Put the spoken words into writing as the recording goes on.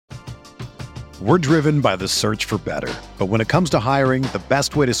We're driven by the search for better. But when it comes to hiring, the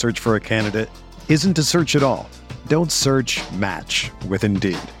best way to search for a candidate isn't to search at all. Don't search, match with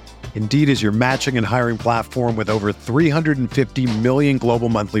Indeed. Indeed is your matching and hiring platform with over 350 million global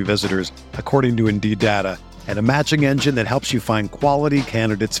monthly visitors, according to Indeed data, and a matching engine that helps you find quality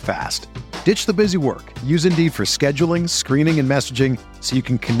candidates fast. Ditch the busy work. Use Indeed for scheduling, screening, and messaging so you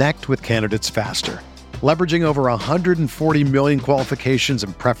can connect with candidates faster. Leveraging over 140 million qualifications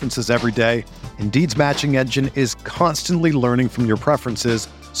and preferences every day, Indeed's matching engine is constantly learning from your preferences,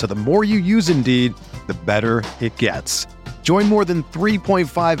 so the more you use Indeed, the better it gets. Join more than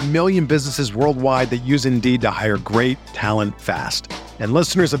 3.5 million businesses worldwide that use Indeed to hire great talent fast. And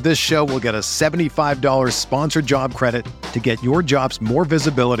listeners of this show will get a $75 sponsored job credit to get your jobs more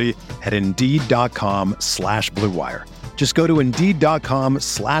visibility at Indeed.com/Blue Wire. Just go to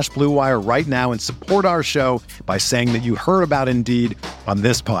Indeed.com/Blue Wire right now and support our show by saying that you heard about Indeed on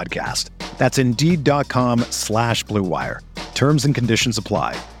this podcast. That's Indeed.com/Blue Wire. Terms and conditions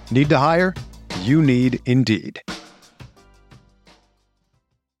apply. Need to hire? You need Indeed.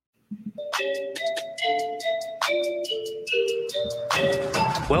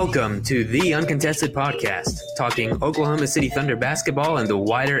 Welcome to the Uncontested Podcast, talking Oklahoma City Thunder basketball and the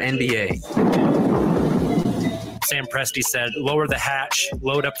wider NBA. Sam Presti said, lower the hatch,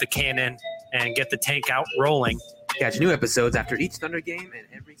 load up the cannon, and get the tank out rolling. Catch new episodes after each Thunder game and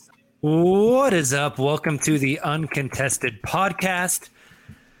every Sunday. What is up? Welcome to the Uncontested Podcast.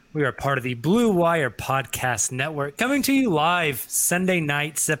 We are part of the Blue Wire Podcast Network, coming to you live Sunday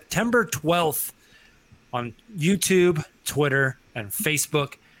night, September 12th on YouTube, Twitter, and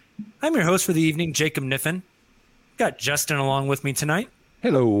Facebook. I'm your host for the evening, Jacob Niffen. Got Justin along with me tonight.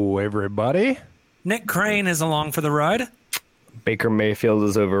 Hello, everybody. Nick Crane is along for the ride. Baker Mayfield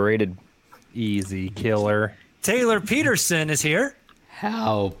is overrated. Easy killer. Taylor Peterson is here.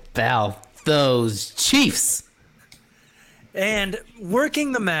 How about those Chiefs? And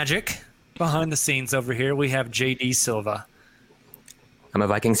working the magic behind the scenes over here, we have JD Silva. I'm a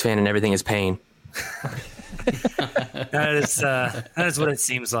Vikings fan and everything is pain. That is what it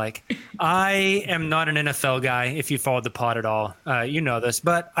seems like. I am not an NFL guy, if you followed the pod at all. You know this.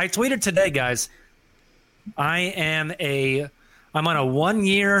 But I tweeted today, guys, I'm on a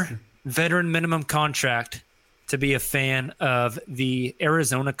 1-year veteran minimum contract to be a fan of the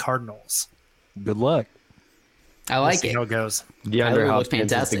Arizona Cardinals. Good luck. I like See it. how it goes. DeAndre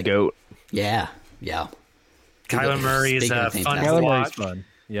Hopkins is the GOAT. Yeah. Kyler Murray is fun to Kyler watch. Murray's fun.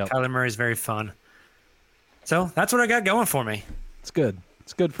 Yep. Kyler Murray is very fun. So that's what I got going for me. It's good.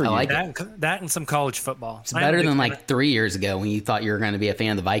 It's good for I you. like That and some college football. It's better than like 3 years ago when you thought you were going to be a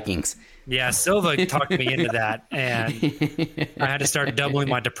fan of the Vikings. Yeah, Silva talked me into that, and I had to start doubling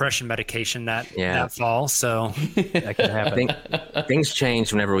my depression medication that fall. So That can happen. Things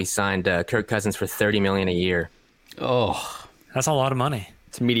changed whenever we signed Kirk Cousins for $30 million a year. Oh, that's a lot of money.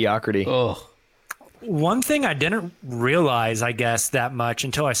 It's mediocrity. oh, One thing I didn't realize, I guess, that much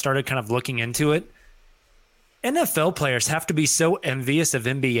until I started kind of looking into it, NFL players have to be so envious of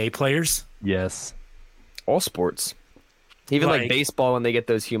NBA players. Yes. All sports. Even like Like- baseball, when they get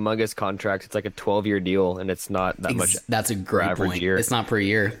those humongous contracts, it's like a 12-year deal, and it's not that much. that's a great average point. year. It's not per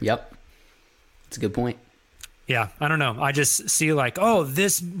year. Yep. It's a good point. Yeah, I don't know. I just see like, oh,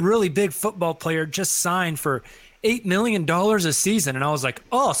 this really big football player just signed for $8 million a season, and I was like,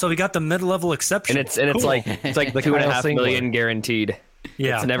 oh, so we got the mid-level exception. And it's Cool. like The $2.5 Kyle million guaranteed.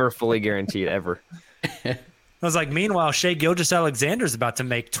 Yeah. It's never fully guaranteed ever. I was like, meanwhile, Shea Gilgeous-Alexander's about to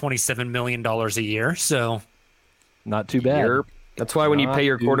make $27 million a year, so Not too bad. That's why when you Not pay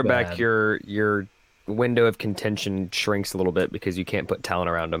your too quarterback, bad. your window of contention shrinks a little bit because you can't put talent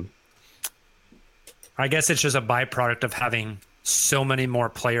around him. I guess it's just a byproduct of having so many more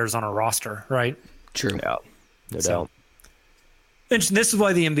players on a roster, right? True. Yeah, no So- doubt. And this is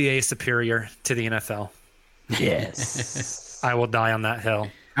why the NBA is superior to the NFL. Yes. I will die on that hill.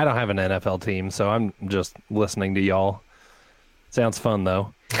 I don't have an NFL team, so I'm just listening to y'all. Sounds fun,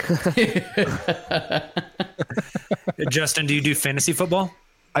 though. Justin, do you do fantasy football?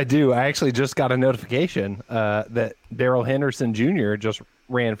 I do. I actually just got a notification that Darrell Henderson Jr. just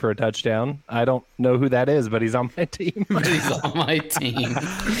ran for a touchdown. I don't know who that is, but he's on my team. He's on my team.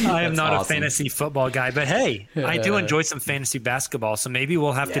 I am That's not awesome. a fantasy football guy, but hey, I do enjoy some fantasy basketball. So maybe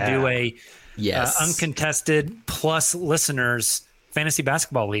we'll have to do a Yes. uncontested plus listeners fantasy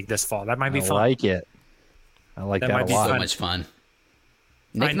basketball league this fall. That might be I fun. like it. I like That that, might a be lot. so fun. much fun.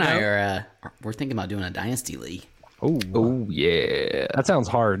 Nick and I are we're thinking about doing a dynasty league. Oh yeah, That sounds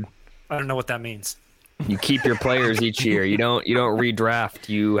hard. I don't know what that means. you keep your players each year. You don't redraft.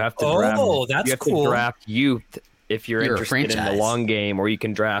 You have to draft. Oh, that's you have cool. to draft youth if you're You're a interested in the franchise. long game, or you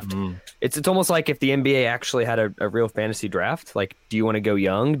can draft It's almost like if the NBA actually had a real fantasy draft. Like, do you want to go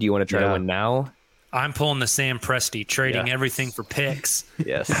young? Do you want to try to win now? I'm pulling the Sam Presti, trading everything for picks.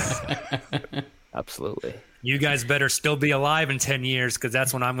 Yes. Absolutely. You guys better still be alive in 10 years because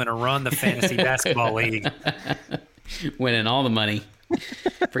that's when I'm going to run the fantasy basketball league. Winning all the money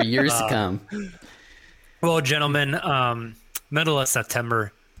for years to come. Well, gentlemen, middle of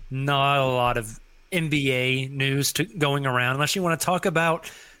September, not a lot of NBA news going around unless you want to talk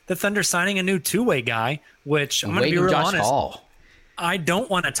about the Thunder signing a new two-way guy, which I'm going to be real honest. Hall. I don't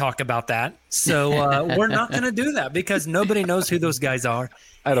want to talk about that. So we're not going to do that because nobody knows who those guys are.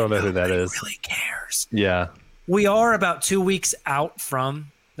 I don't know who that is. Really cares. Yeah. We are about 2 weeks out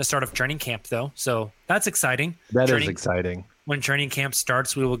from the start of training camp, though. So that's exciting. That is exciting. When training camp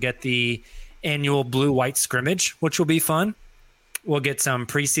starts, we will get the annual blue-white scrimmage, which will be fun. We'll get some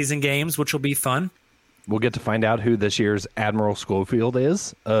preseason games, which will be fun. We'll get to find out who this year's Admiral Schofield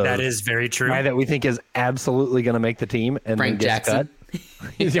is. That is very true. Guy that we think is absolutely going to make the team and Frank then gets Jackson.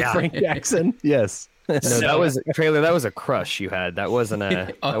 cut. Frank Jackson. Yes. No, that was Trailer. That was a crush you had. That wasn't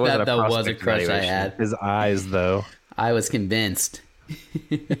a. That was a crush I had. His eyes, though. I was convinced.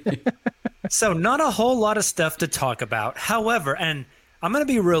 So not a whole lot of stuff to talk about. However, and I'm going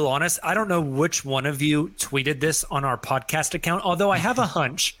to be real honest, I don't know which one of you tweeted this on our podcast account, although I have a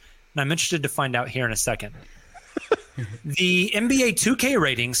hunch, and I'm interested to find out here in a second. The NBA 2K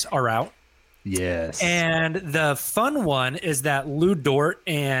ratings are out. Yes. And the fun one is that Lou Dort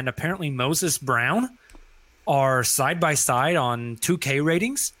and apparently Moses Brown are side by side on 2K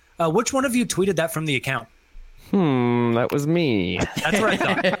ratings. Which one of you tweeted that from the account? That was me. That's what I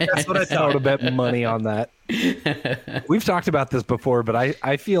thought. That's what I thought. I would have bet money on that. We've talked about this before, but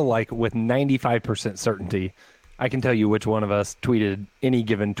I feel like with 95% certainty, I can tell you which one of us tweeted any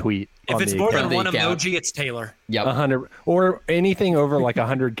given tweet. If it's more than one emoji, it's Taylor. Yep. 100 or anything over like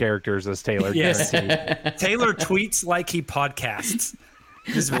 100 characters is Taylor. Yes. Taylor tweets like he podcasts.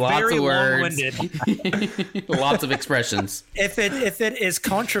 He's Lots very of words. long-winded. Lots of expressions. If it is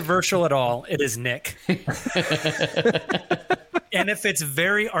controversial at all, it is Nick. And if it's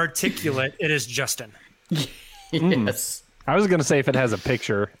very articulate, it is Justin. Yes. I was going to say if it has a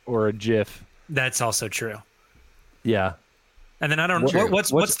picture or a GIF. That's also true. Yeah. And then I don't know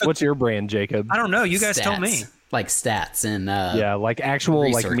what's your brand, Jacob? I don't know. You guys Stats. tell me. Like stats and yeah, like actual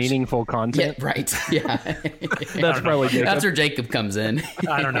research. like meaningful content. Yeah, right. Yeah. That's probably Jacob. That's where Jacob comes in.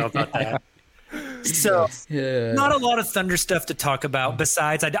 I don't know about that. So not a lot of Thunder stuff to talk about.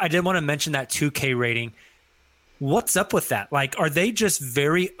 Besides, I did want to mention that 2K rating. What's up with that? Like, are they just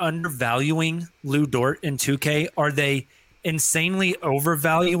very undervaluing Lou Dort in 2K? Are they insanely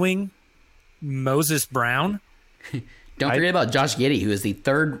overvaluing Moses Brown? Don't forget about Josh Giddey, who is the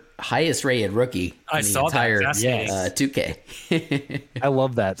third highest rated rookie in the entire 2K. I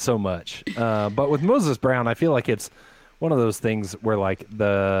love that so much. But with Moses Brown, I feel like it's one of those things where like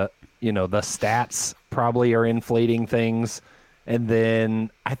the stats probably are inflating things. And then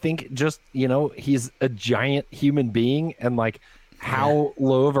I think just, he's a giant human being, and like how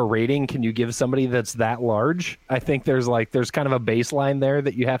low of a rating can you give somebody that's that large? I think there's kind of a baseline there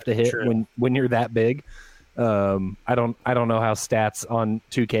that you have to hit when you're that big. I don't know how stats on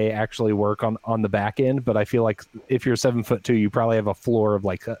 2K actually work on the back end, but I feel like if you're 7'2", you probably have a floor of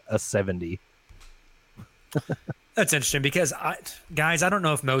like a 70. That's interesting because guys, I don't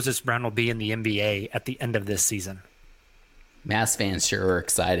know if Moses Brown will be in the NBA at the end of this season. Mavs fans sure are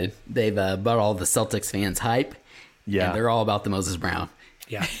excited. They've brought all the Celtics fans hype. Yeah, and they're all about the Moses Brown.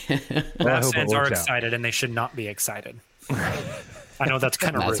 Yeah, Mavs fans are excited, and they should not be excited. I know that's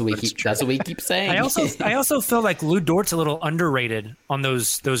kind of rude. That's what we keep saying. I also feel like Lou Dort's a little underrated on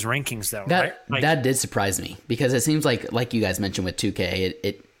those rankings, though. That did surprise me because it seems like you guys mentioned with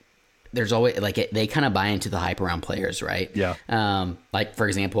 2K, there's always they kind of buy into the hype around players, right? Yeah. Like for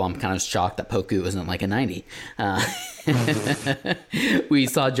example, I'm kind of shocked that Poku isn't like a 90. We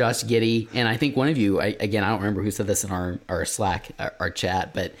saw Josh Giddey, and I think one of you, I don't remember who said this in our Slack, our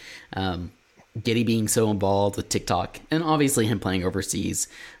chat, but Giddey being so involved with TikTok and obviously him playing overseas,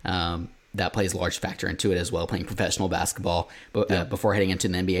 that plays a large factor into it as well, playing professional basketball before heading into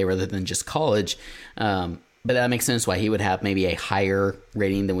the NBA rather than just college. But that makes sense why he would have maybe a higher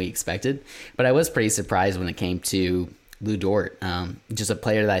rating than we expected. But I was pretty surprised when it came to Lou Dort, just a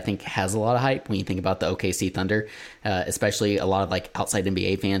player that I think has a lot of hype when you think about the OKC Thunder, especially a lot of like outside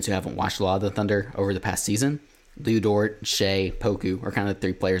NBA fans who haven't watched a lot of the Thunder over the past season. Lou Dort, Shea, Poku are kind of the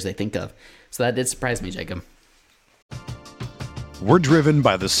three players they think of. So that did surprise me, Jacob. We're driven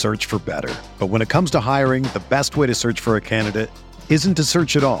by the search for better. But when it comes to hiring, the best way to search for a candidate isn't to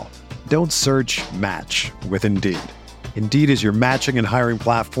search at all. Don't search, match with Indeed. Indeed is your matching and hiring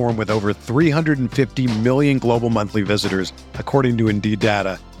platform with over 350 million global monthly visitors, according to Indeed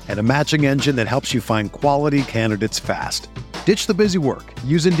data, and a matching engine that helps you find quality candidates fast. Ditch the busy work.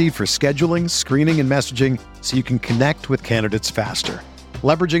 Use Indeed for scheduling, screening, and messaging so you can connect with candidates faster.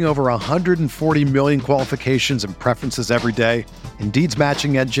 Leveraging over 140 million qualifications and preferences every day, Indeed's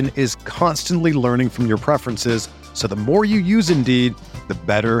matching engine is constantly learning from your preferences, so the more you use Indeed, the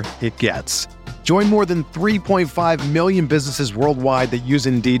better it gets. Join more than 3.5 million businesses worldwide that use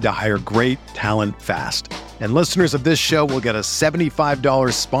Indeed to hire great talent fast. And listeners of this show will get a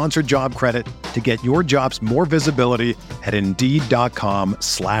 $75 sponsored job credit to get your jobs more visibility at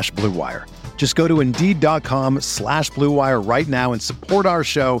Indeed.com/Blue Wire. Just go to Indeed.com/Blue Wire right now and support our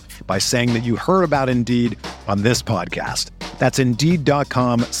show by saying that you heard about Indeed on this podcast. That's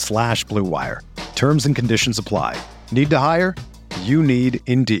Indeed.com/Blue Wire. Terms and conditions apply. Need to hire? You need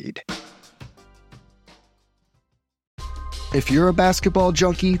Indeed. If you're a basketball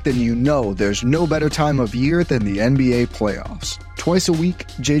junkie, then you know there's no better time of year than the NBA playoffs. Twice a week,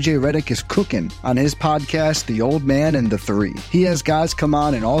 JJ Redick is cooking on his podcast, The Old Man and the Three. He has guys come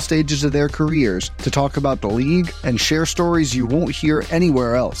on in all stages of their careers to talk about the league and share stories you won't hear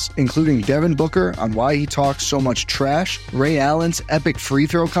anywhere else, including Devin Booker on why he talks so much trash, Ray Allen's epic free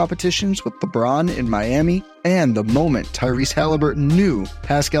throw competitions with LeBron in Miami, and the moment Tyrese Halliburton knew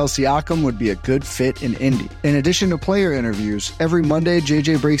Pascal Siakam would be a good fit in Indy. In addition to player interviews, every Monday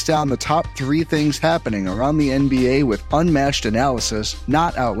JJ breaks down the top 3 things happening around the NBA with unmatched analysis,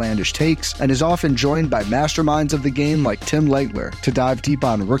 not outlandish takes, and is often joined by masterminds of the game like Tim Legler to dive deep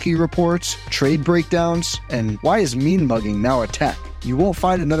on rookie reports, trade breakdowns, and why is mean mugging now a tech. You won't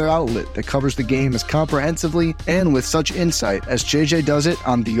find another outlet that covers the game as comprehensively and with such insight as JJ does it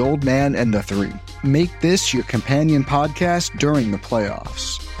on The Old Man and the Three. Make this your companion podcast during the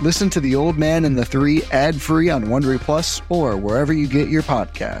playoffs. Listen to The Old Man and the Three ad-free on Wondery Plus or wherever you get your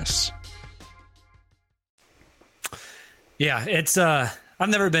podcasts. Yeah, it's I've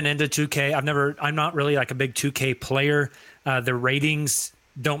never been into 2K. I'm not really like a big 2K player. The ratings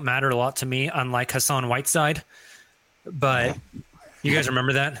don't matter a lot to me, unlike Hassan Whiteside. But you guys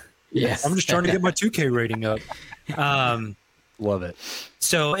remember that? Yes. I'm just trying to get my 2K rating up. Love it.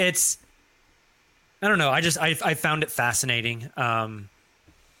 So it's, I don't know. I found it fascinating. It's gonna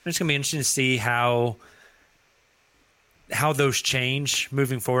be interesting to see how those change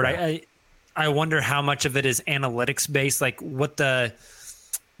moving forward. Yeah. I wonder how much of it is analytics based, like what's the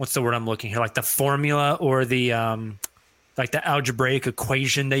word I'm looking here, like the formula or the like the algebraic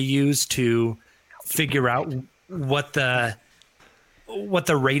equation they use to figure out what the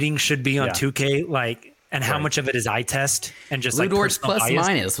rating should be on 2K, like, and how much of it is eye test and just Ludort's like plus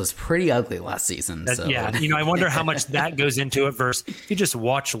minus was pretty ugly last season. So. Yeah, I wonder how much that goes into it versus if you just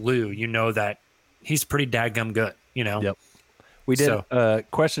watch Lou, you know that he's pretty dadgum good. Yep. We did a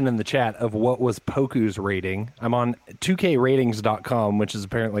question in the chat of what was Poku's rating. I'm on 2kratings.com, which is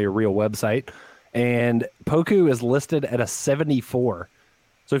apparently a real website, and Poku is listed at a 74.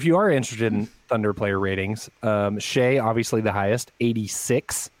 So if you are interested in Thunder player ratings, Shea, obviously the highest,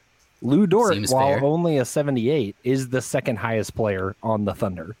 86. Lou Dort, Seems while fair. only a 78, is the second highest player on the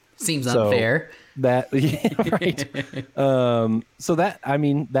Thunder. Seems unfair. Right. So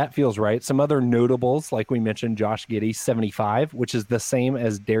that feels right. Some other notables, like we mentioned, Josh Giddey, 75, which is the same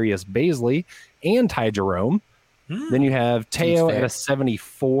as Darius Baisley and Ty Jerome. Then you have Teo at a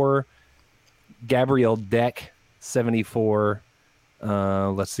 74, Gabriel Deck, 74.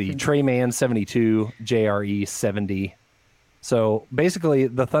 Let's see, Trey Mann, 72, JRE, 70. So basically,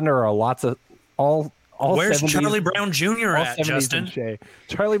 the Thunder are lots of all. Where's 70s, Charlie Brown Jr. at, Justin?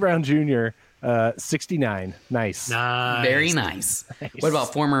 Charlie Brown Jr., 69. Nice. Very nice. What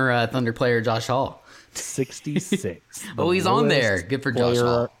about former Thunder player Josh Hall? 66. Oh, he's on there. Good for Josh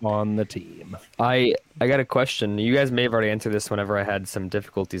Hall. On the team. I got a question. You guys may have already answered this whenever I had some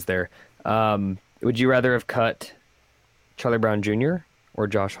difficulties there. Would you rather have cut Charlie Brown Jr. or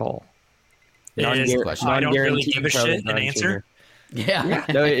Josh Hall? I don't really give a shit an answer. Yeah.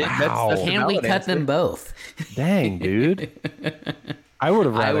 No, that's can we cut them both? Dang, dude. I would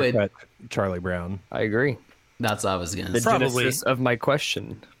have rather cut Charlie Brown. I agree. That's what I was going to The say. Probably. genesis of my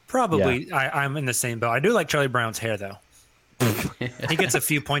question. Probably. Yeah. I'm in the same boat. I do like Charlie Brown's hair, though. He gets a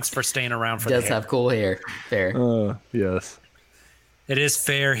few points for staying around for the hair. Does have cool hair. Fair. Yes. It is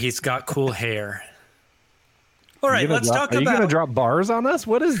fair. He's got cool hair. All right, let's talk about... Are you going to drop bars on us?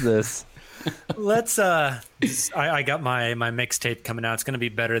 What is this? Let's I got my mixtape coming out. It's going to be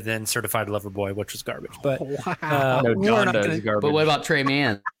better than Certified Lover Boy, which was garbage. But No, John does garbage. But what about Trey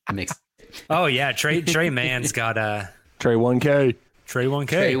Mann? Oh yeah, Trey Mann's got Trey 1K. Trey 1K.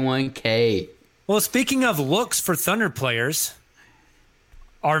 Trey 1K. Well, speaking of looks for Thunder players,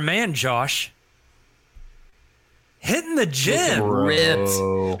 our man Josh hitting the gym. Ripped.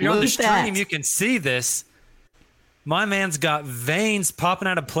 You're on the Look at stream, that. you can see this. My man's got veins popping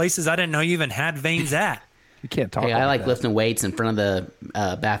out of places I didn't know you even had veins at. You can't talk. Hey, I like that. lifting weights in front of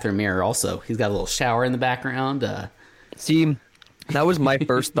the bathroom mirror. Also, he's got a little shower in the background. See, that was my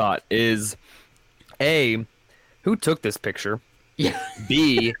first thought is, A, who took this picture? Yeah.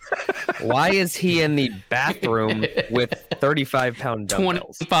 B, why is he in the bathroom with 35-pound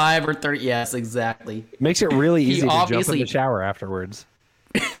dumbbells? 25 or 30. Yes, exactly. Makes it really He easy to jump in obviously- the shower afterwards.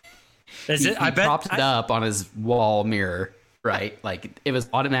 Is it? He I bet. propped it up on his wall mirror, right? Like it was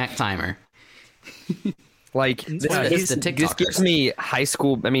automatic timer. Like, He's this the gives TikTokers. me high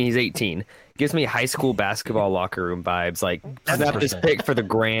school. I mean, he's 18. Gives me high school basketball locker room vibes. Like, snap this 100%. pic for the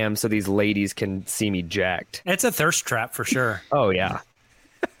gram so these ladies can see me jacked. It's a thirst trap for sure. Oh, yeah.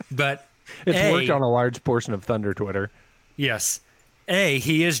 But It's A, worked on a large portion of Thunder Twitter. yes. A,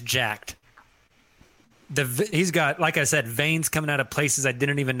 he is jacked. He's got, like I said, veins coming out of places I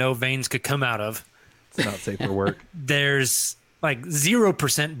didn't even know veins could come out of. It's not safe for work. There's like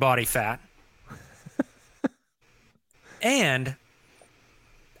 0% body fat. And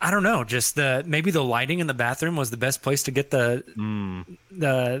I don't know, just maybe the lighting in the bathroom was the best place to get the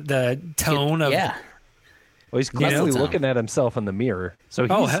tone of Yeah. Well, he's know, clearly Tom. looking at himself in the mirror, so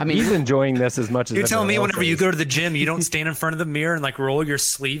he's, Oh, I mean- he's enjoying this as much as You're telling me everyone whenever else you is. go to the gym, you don't stand in front of the mirror and like roll your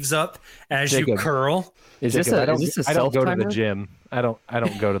sleeves up as you Jacob. curl? Is Jacob, this I a, don't, is this a I don't go to the self-timer? gym. I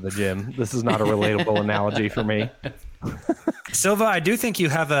don't go to the gym. This is not a relatable analogy for me. Silva, I do think you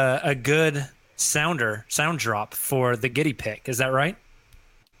have a good sound drop for the Giddey pick. Is that right?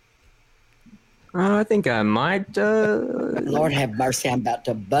 I think I might. Lord have mercy, I'm about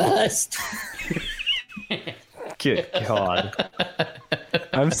to bust. Good God.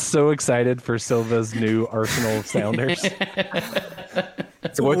 I'm so excited for Silva's new arsenal of sounders.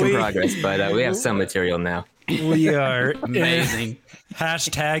 It's a work in progress, but we have some material now. We are Amazing.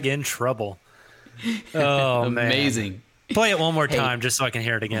 hashtag in trouble. Oh, man. Amazing. Play it one more time just so I can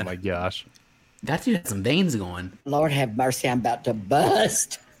hear it Oh again. my gosh. That dude had some veins going. Lord have mercy, I'm about to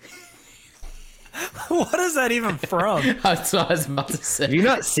bust. What is that even from? That's what I was about to Have say. you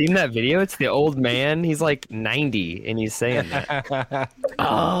not seen that video? It's the old man. He's like 90 and he's saying that.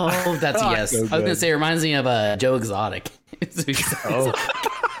 Oh, that's yes. so I was gonna good. say it reminds me of Joe Exotic. Oh,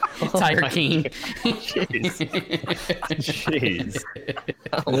 Tiger King. Jeez.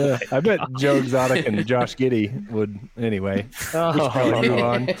 Yeah, I bet Joe Exotic and Josh Giddey would anyway. Probably move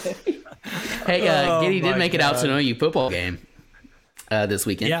on. Hey, Oh, Giddey my did make it out to an OU football game this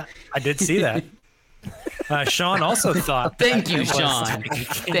weekend. Yeah, I did see that. Sean also thought. Thank that you, it was- Sean.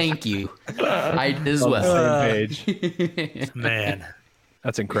 Thank you. I did as well. Same page. Man,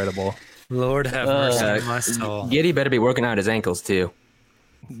 That's incredible. Lord have mercy on my soul. Giddey better be working out his ankles too.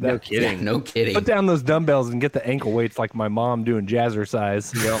 No Yeah, kidding. no kidding. Put down those dumbbells and get the ankle weights like my mom doing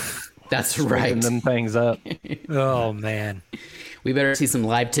jazzercise. Yep. That's Raising right. them things up. Oh man, We better see some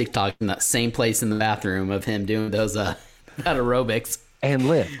live TikTok in that same place in the bathroom of him doing those that aerobics. And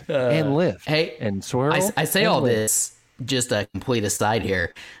lift. And lift. Hey, And swirl. I say and all lift. this just a complete aside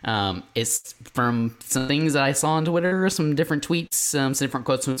here. It's from some things that I saw on Twitter, some different tweets, some different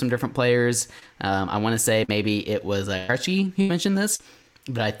quotes from some different players. I want to say maybe it was Archie who mentioned this,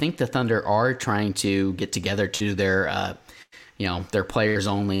 but I think the Thunder are trying to get together to their, their players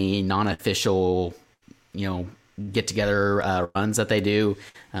only, non-official, get together runs that they do.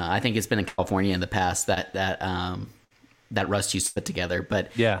 I think it's been in California in the past that Russ used to put together,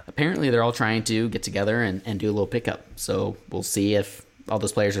 but Yeah. apparently they're all trying to get together and do a little pickup. So we'll see if all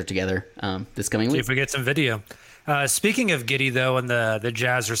those players are together this coming see week. if we get some video. Speaking of Giddey though, and the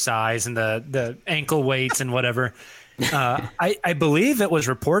jazzercise and the ankle weights and whatever, I believe it was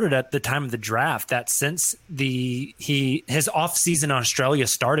reported at the time of the draft that since his off season in Australia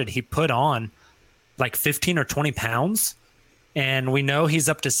started, he put on like 15 or 20 pounds. And we know he's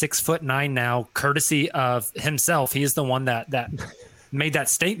up to 6'9" now, courtesy of himself. He is the one that made that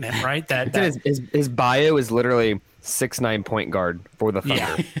statement, right? That His bio is literally 6'9" point guard for the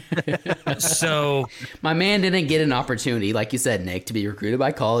Thunder. yeah. So My man didn't get an opportunity, like you said, Nick, to be recruited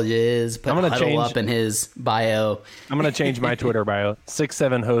by colleges, put I'm gonna huddle change- up in his bio. I'm going to change my Twitter bio.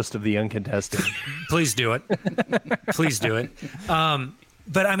 6'7" host of the Uncontested. please do it. Please do it.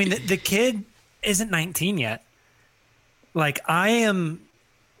 But I mean, the kid isn't 19 yet. Like, I am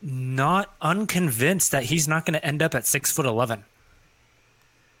not unconvinced that he's not going to end up at 6'11".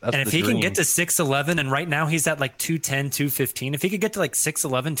 That's And if the he can dream. get to 6'11", and right now he's at like 210, 215, if he could get to like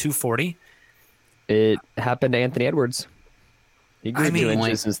 6'11", 240, It happened to Anthony Edwards. He grew I mean, 2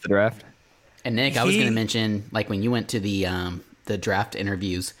 inches since the draft. And Nick, I was going to mention, like when you went to the draft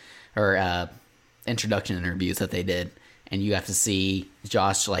interviews or introduction interviews that they did, and you have to see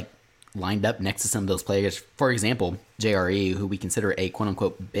Josh like lined up next to some of those players. For example, JRE, who we consider a quote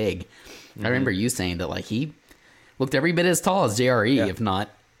unquote big. I remember you saying that like he looked every bit as tall as JRE, if not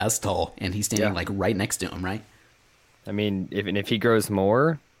as tall, and he's standing like right next to him, right? I mean, if he grows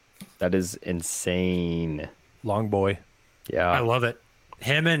more, that is insane. Long boy. Yeah, I love it.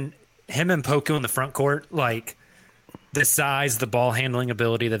 Him and Poku in the front court, like the size, the ball handling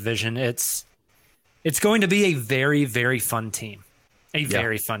ability, the vision. It's going to be a very, very fun team.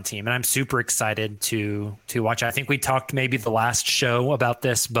 Very fun team, and I'm super excited to watch. I think we talked maybe the last show about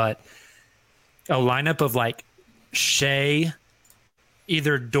this, but a lineup of like Shea,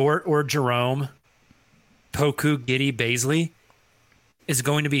 either Dort or Jerome, Poku, Giddey, Baisley is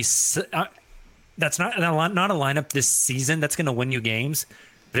going to be. That's not a lineup this season that's going to win you games,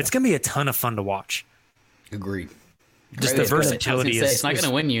 but it's going to be a ton of fun to watch. Agreed. Just the versatility is it's not going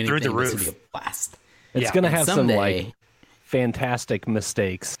to win you anything. through the roof. It's going to be a blast. It's going to have some like fantastic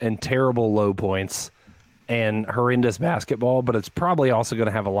mistakes and terrible low points and horrendous basketball, but it's probably also going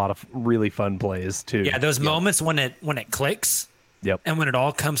to have a lot of really fun plays too. Yeah, those moments when it clicks, and when it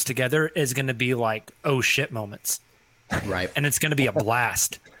all comes together is going to be like oh shit moments, right? And it's going to be a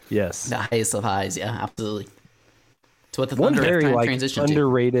blast. Yes, the highest of highs. Yeah, absolutely. It's what the one Thunder very like transition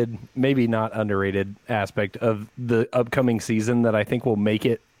underrated, maybe not underrated aspect of the upcoming season that I think will make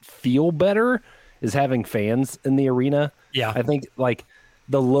it feel better is having fans in the arena. Yeah, I think like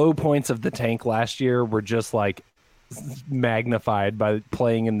the low points of the tank last year were just like magnified by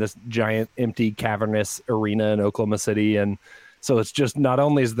playing in this giant empty cavernous arena in Oklahoma City. And so it's just not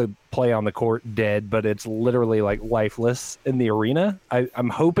only is the play on the court dead, but it's literally like lifeless in the arena. I'm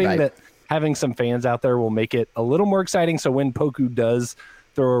hoping that having some fans out there will make it a little more exciting. So when Poku does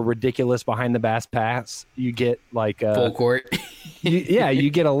throw a ridiculous behind the bass pass, you get like full court. you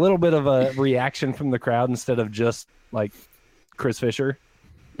get a little bit of a reaction from the crowd instead of just like Chris Fisher.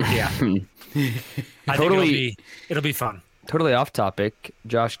 Yeah. I think it'll be fun. Totally off topic.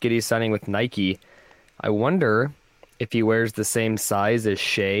 Josh Giddey signing with Nike. I wonder if he wears the same size as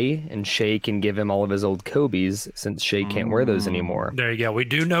Shea, and Shea can give him all of his old Kobe's since Shea can't wear those anymore. There you go. We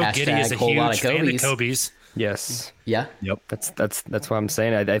do know Giddey is a huge fan of Kobe's. Yes. Yeah. Yep. That's what I'm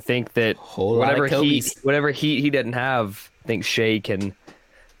saying. I think that whatever heat he didn't have, I think Shea can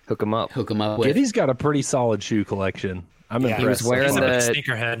hook him up. With. Giddey's got a pretty solid shoe collection. I'm impressed. He was wearing the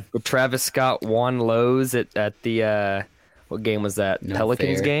sneakerhead with Travis Scott Juan Lowe's at the what game was that?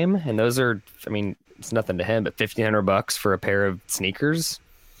 Pelicans game, and those are, I mean, it's nothing to him, but $1,500 for a pair of sneakers.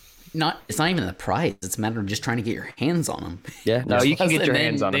 It's not even the price. It's a matter of just trying to get your hands on them. Yeah, no, you can get your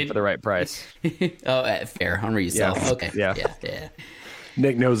hands on them for the right price. Fair on resale. Yeah. Okay. Yeah.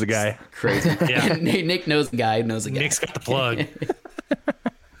 Nick knows a guy. Crazy. Yeah. Nick knows a guy. Knows a guy. Nick's got the plug.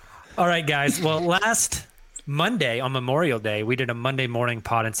 All right, guys. Well, last Monday on Memorial Day, we did a Monday morning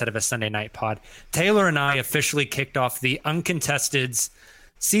pod instead of a Sunday night pod. Taylor and I officially kicked off the Uncontested's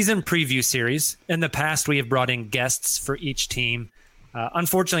season preview series. In the past, we have brought in guests for each team.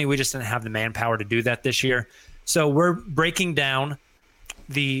 Unfortunately, we just didn't have the manpower to do that this year. So we're breaking down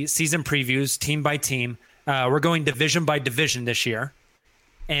the season previews team by team. We're going division by division this year.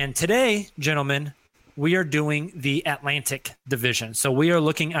 And today, gentlemen, we are doing the Atlantic Division. So we are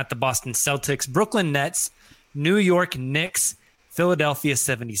looking at the Boston Celtics, Brooklyn Nets, New York Knicks, Philadelphia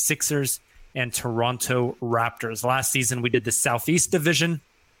 76ers, and Toronto Raptors. Last season, we did the Southeast Division.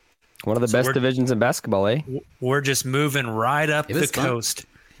 One of the best divisions in basketball, eh? We're just moving right up the coast.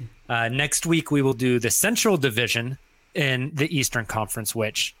 Next week, we will do the Central Division in the Eastern Conference,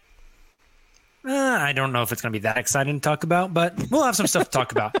 which I don't know if it's going to be that exciting to talk about, but we'll have some stuff to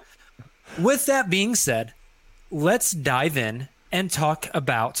talk about. With that being said, let's dive in and talk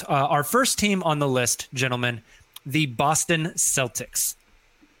about our first team on the list, gentlemen, the Boston Celtics.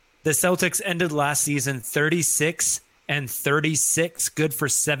 The Celtics ended last season 36-36, good for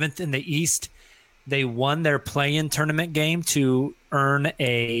 7th in the East. They won their play-in tournament game to earn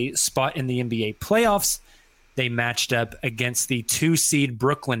a spot in the NBA playoffs. They matched up against the 2-seed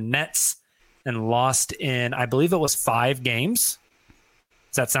Brooklyn Nets and lost in, I believe it was 5 games.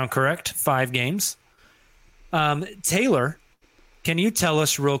 Does that sound correct? 5 games. Taylor, can you tell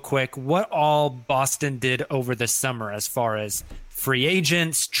us real quick what all Boston did over the summer as far as free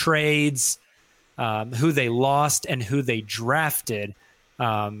agents, trades, who they lost and who they drafted?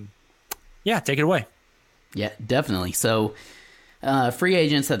 Take it away. Yeah, definitely. So free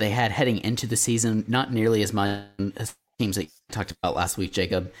agents that they had heading into the season, not nearly as teams that you talked about last week,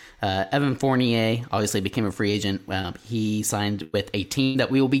 Jacob. Evan Fournier obviously became a free agent. He signed with a team that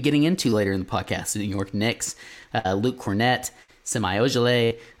we will be getting into later in the podcast, the New York Knicks. Luke Cornett, Semi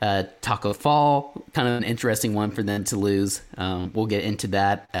Ojale, Taco Fall, kind of an interesting one for them to lose. We'll get into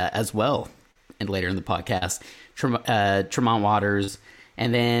that as well and later in the podcast. Tremont Waters,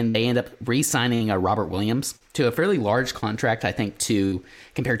 and then they end up re-signing Robert Williams to a fairly large contract, I think,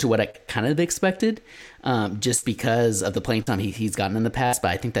 compared to what I kind of expected, just because of the playing time he's gotten in the past.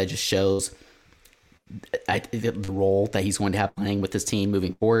 But I think that just shows the role that he's going to have playing with this team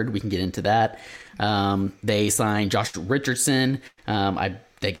moving forward. We can get into that. They signed Josh Richardson.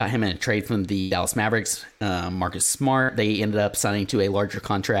 They got him in a trade from the Dallas Mavericks. Marcus Smart. They ended up signing to a larger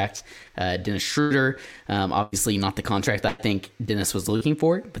contract. Dennis Schroeder. Obviously not the contract I think Dennis was looking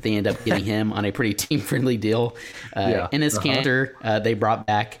for, but they ended up getting him on a pretty team-friendly deal. Enes Kanter. They brought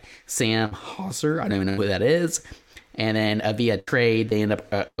back Sam Hauser. I don't even know who that is. And then via trade, they end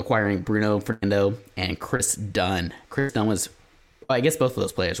up acquiring Bruno Fernando and Chris Dunn. Chris Dunn was, well, I guess both of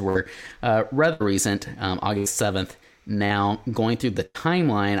those players were rather recent, August 7th. Now, going through the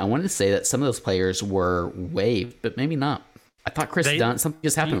timeline, I wanted to say that some of those players were waived, but maybe not. I thought Chris Dunn, something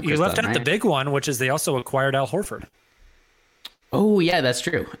just happened with Chris Dunn. You left out the big one, which is they also acquired Al Horford. Oh, yeah, that's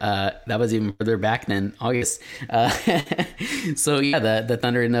true. That was even further back than August. So, yeah, the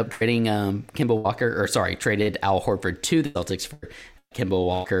Thunder ended up trading traded Al Horford to the Celtics for Kemba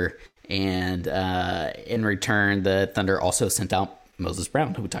Walker. And in return, the Thunder also sent out Moses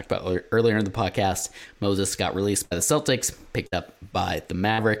Brown, who we talked about earlier in the podcast. Moses got released by the Celtics, picked up by the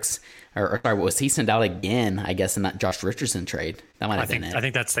Mavericks. Was he sent out again, I guess, in that Josh Richardson trade? That might have been it. I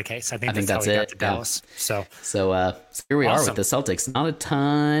think that's the case. I think that's how he got to Dallas. Yeah. So here we are with the Celtics. Not a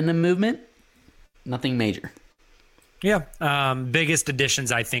ton of movement. Nothing major. Yeah. Biggest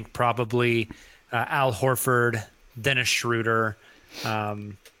additions, I think, probably Al Horford, Dennis Schroeder.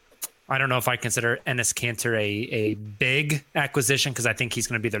 I don't know if I consider Enes Kanter a big acquisition because I think he's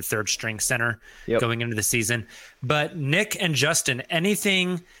going to be their third string center going into the season. But Nick and Justin,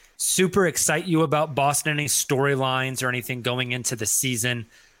 anything super excite you about Boston? Any storylines or anything going into the season?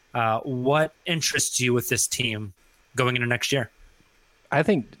 What interests you with this team going into next year? I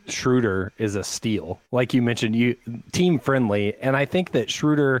think Schroeder is a steal. Like you mentioned, team friendly. And I think that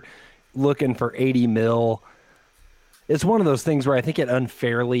Schroeder looking for 80 mil, it's one of those things where I think it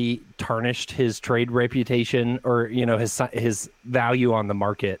unfairly tarnished his trade reputation or, his value on the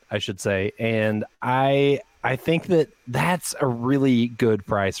market, I should say. And I think that that's a really good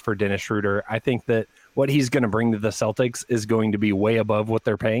price for Dennis Schroeder. I think that what he's going to bring to the Celtics is going to be way above what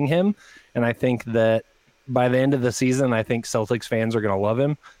they're paying him. And I think that by the end of the season, I think Celtics fans are going to love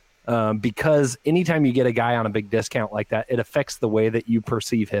him because anytime you get a guy on a big discount like that, it affects the way that you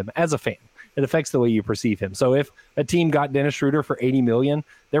perceive him as a fan. It affects the way you perceive him. So if a team got Dennis Schroeder for $80 million,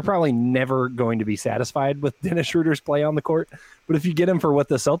 they're probably never going to be satisfied with Dennis Schroeder's play on the court. But if you get him for what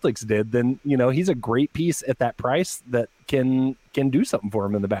the Celtics did, then he's a great piece at that price that can do something for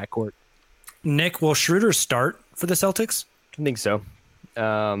him in the backcourt. Nick, will Schroeder start for the Celtics? I think so.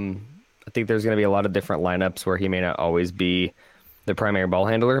 I think there's going to be a lot of different lineups where he may not always be the primary ball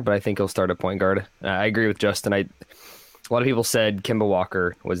handler, but I think he'll start at point guard. I agree with Justin. A lot of people said Kemba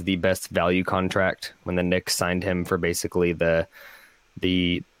Walker was the best value contract when the Knicks signed him for basically the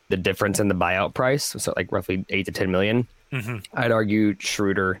difference in the buyout price, so like roughly 8 to 10 million. Mm-hmm. I'd argue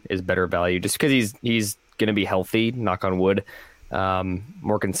Schroeder is better value just because he's going to be healthy, knock on wood,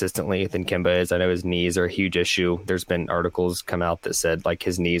 more consistently than Kemba is. I know his knees are a huge issue. There's been articles come out that said like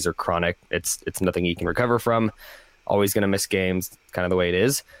his knees are chronic. It's nothing he can recover from. Always going to miss games, kind of the way it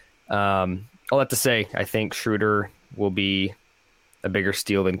is. All that to say, I think Schroeder will be a bigger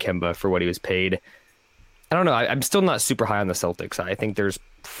steal than Kemba for what he was paid. I don't know. I'm still not super high on the Celtics. I think there's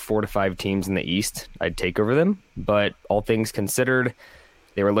 4 to 5 teams in the East I'd take over them. But all things considered,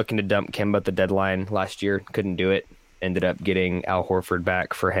 they were looking to dump Kemba at the deadline last year. Couldn't do it. Ended up getting Al Horford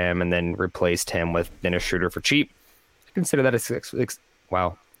back for him and then replaced him with Dennis Schroeder for cheap. Consider that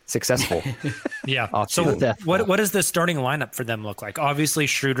successful. Yeah. So what does the starting lineup for them look like? Obviously,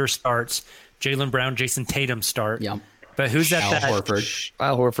 Schroeder starts. Jaylen Brown, Jason Tatum start. Yeah. But who's that? Al Horford.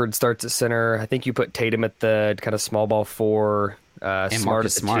 Al Horford starts at center. I think you put Tatum at the kind of small ball 4, Smart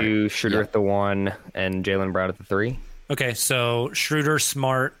at the 2, Schroeder at the 1, and Jaylen Brown at the 3. Okay, so Schroeder,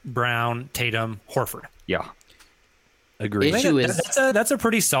 Smart, Brown, Tatum, Horford. Yeah. Agreed. That's a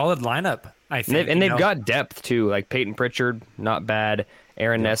pretty solid lineup, I think. And they've got depth, too. Like Peyton Pritchard, not bad.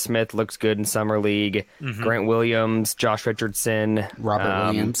 Aaron Nesmith looks good in Summer League. Mm-hmm. Grant Williams, Josh Richardson. Robert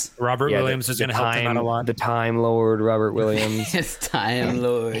Williams. Robert Williams is going to help them out a lot. The Time Lord, Robert Williams. It's Time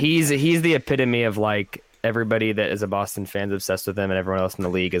Lord. He's the epitome of like everybody that is a Boston fan is obsessed with him, and everyone else in the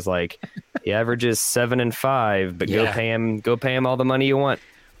league is like, he averages 7 and 5, but go pay him all the money you want.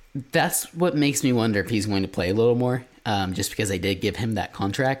 That's what makes me wonder if he's going to play a little more. Just because they did give him that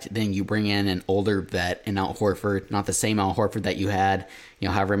contract, then you bring in an older vet in Al Horford, not the same Al Horford that you had,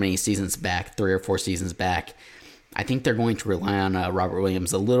 however many seasons back, 3 or 4 seasons back. I think they're going to rely on Robert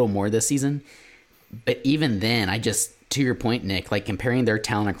Williams a little more this season. But even then, to your point, Nick, like comparing their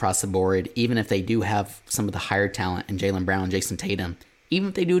talent across the board, even if they do have some of the higher talent in Jaylen Brown, Jason Tatum, even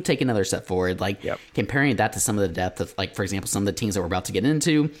if they do take another step forward, comparing that to some of the depth of, like, for example, some of the teams that we're about to get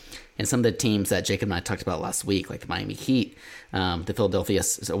into and some of the teams that Jacob and I talked about last week, like the Miami Heat, the Philadelphia,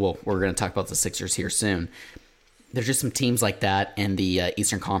 we're going to talk about the Sixers here soon. There's just some teams like that in the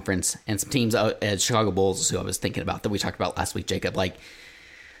Eastern Conference and some teams at Chicago Bulls who I was thinking about that we talked about last week, Jacob. Like,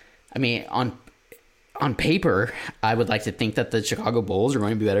 I mean, on paper, I would like to think that the Chicago Bulls are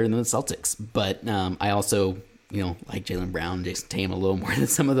going to be better than the Celtics, but I also, like Jaylen Brown, Jason Tatum a little more than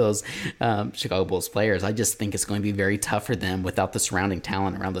some of those Chicago Bulls players. I just think it's going to be very tough for them without the surrounding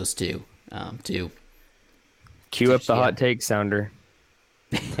talent around those two. Cue up the hot take sounder.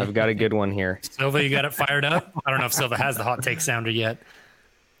 I've got a good one here. Silva, you got it fired up? I don't know if Silva has the hot take sounder yet.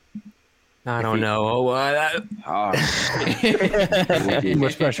 I don't know.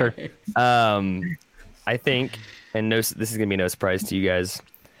 Much pressure. I think, and this is going to be no surprise to you guys,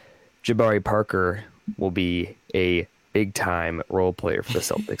 Jabari Parker will be a big-time role player for the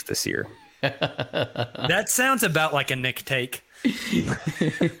Celtics this year. That sounds about like a Nick take.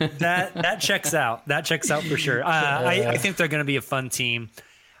 That checks out. That checks out for sure. I think they're going to be a fun team.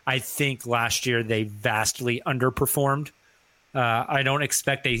 I think last year they vastly underperformed. I don't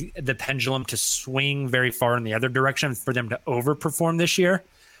expect the pendulum to swing very far in the other direction for them to overperform this year,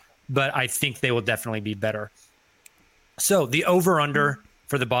 but I think they will definitely be better. So the over-under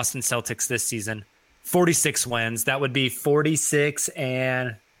for the Boston Celtics this season, 46 wins. That would be 46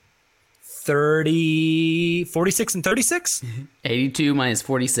 and 36? 82 minus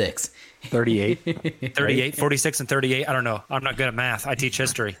 46. 38. 38, 46 and 38. I don't know. I'm not good at math. I teach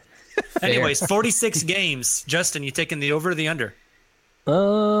history. Anyways, 46 games. Justin, you taking the over or the under?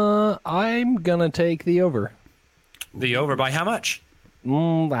 I'm gonna take the over. The over by how much?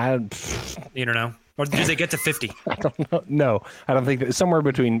 You don't know. Or do they get to 50? I don't know. No, I don't think that. Somewhere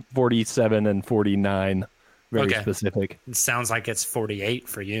between 47 and 49. Very specific. It sounds like it's 48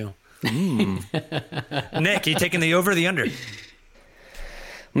 for you. Nick, you taking the over or the under? I'm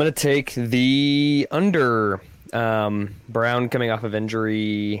going to take the under. Brown coming off of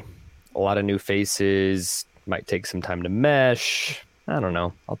injury, a lot of new faces, might take some time to mesh. I don't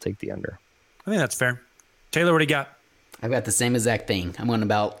know. I'll take the under. I think that's fair. Taylor, what do you got? I've got the same exact thing. I'm going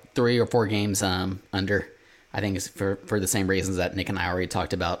about 3 or 4 games under. I think it's for the same reasons that Nick and I already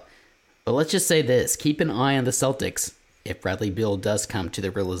talked about. But let's just say this. Keep an eye on the Celtics if Bradley Beal does come to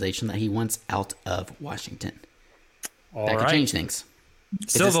the realization that he wants out of Washington. That could change things.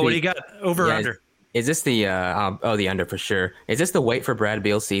 Silva, what do you got? Over or under? Is this the the under for sure? Is this the wait for Brad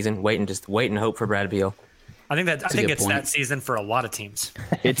Beal season? Wait and hope for Brad Beal. I think it's that season for a lot of teams.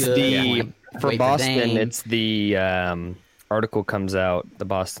 It's for Boston. It's the article comes out. The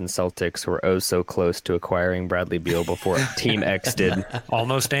Boston Celtics were oh so close to acquiring Bradley Beal before Team X did.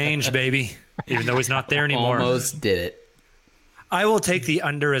 Almost Ainge, baby. Even though he's not there anymore. Almost did it. I will take the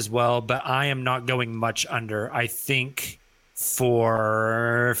under as well, but I am not going much under. I think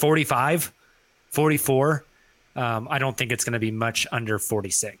for 45, 44, I don't think it's going to be much under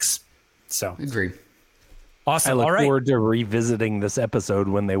 46. So agree. Awesome. I look forward to revisiting this episode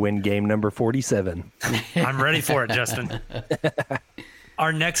when they win game number 47. I'm ready for it, Justin.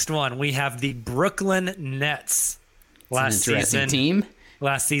 Our next one, we have the Brooklyn Nets. Last season,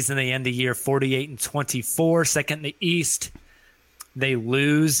 they end the year 48-24, second in the East. They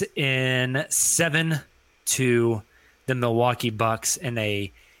lose in 7 to the Milwaukee Bucks in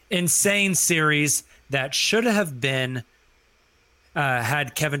a insane series that should have been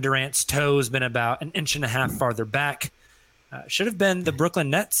had Kevin Durant's toes been about an inch and a half farther back. Should have been the Brooklyn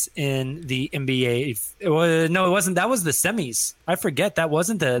Nets in the NBA. No, it wasn't. That was the semis. I forget. That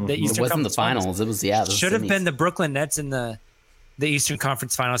wasn't the Eastern Conference. It wasn't the finals. It was should have been the Brooklyn Nets in the Eastern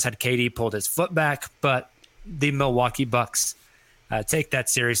Conference Finals had KD pulled his foot back, but the Milwaukee Bucks take that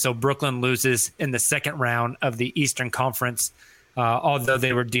series. So Brooklyn loses in the second round of the Eastern Conference, although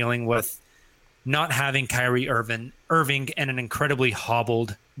they were dealing with not having Kyrie Irving and an incredibly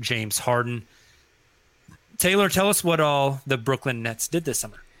hobbled James Harden. Taylor, tell us what all the Brooklyn Nets did this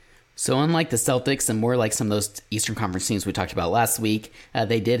summer. So unlike the Celtics and more like some of those Eastern Conference teams we talked about last week,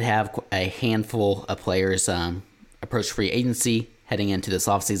 they did have a handful of players approach free agency, heading into this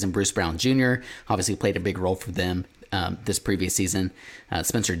offseason. Bruce Brown Jr. obviously played a big role for them this previous season.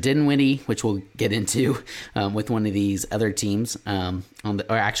 Spencer Dinwiddie, which we'll get into with one of these other teams. It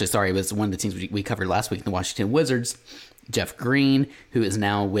was one of the teams we covered last week, the Washington Wizards. Jeff Green, who is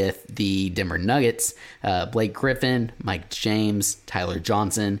now with the Denver Nuggets. Blake Griffin, Mike James, Tyler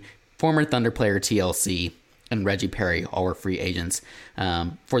Johnson, former Thunder player TLC, and Reggie Perry, all were free agents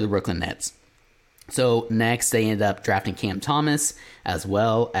for the Brooklyn Nets. So next, they ended up drafting Cam Thomas, as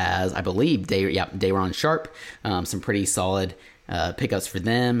well as, I believe, Day'Ron Sharpe. Some pretty solid pickups for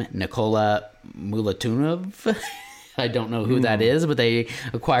them. Nikola Mulatunov. I don't know who that is, but they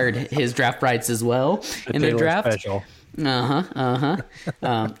acquired his draft rights as well in their draft. Special.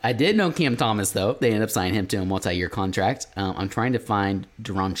 I did know Cam Thomas, though. They ended up signing him to a multi-year contract. I'm trying to find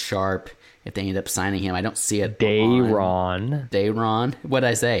Day'Ron Sharpe, if they ended up signing him. I don't see it. Day'Ron. What'd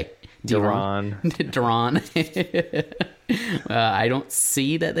I say? Duran. I don't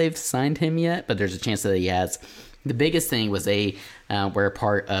see that they've signed him yet, but there's a chance that he has. The biggest thing was they were a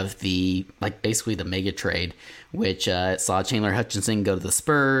part of basically the mega trade, which saw Chandler Hutchinson go to the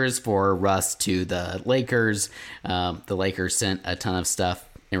Spurs for Russ to the Lakers. The Lakers sent a ton of stuff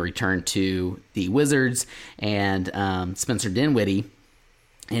in return to the Wizards, and Spencer Dinwiddie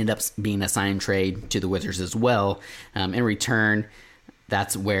ended up being a sign trade to the Wizards as well. In return,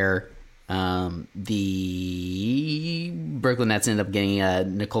 that's where the Brooklyn Nets ended up getting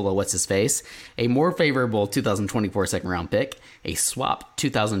Nikola What's-His-Face, a more favorable 2024 second-round pick, a swap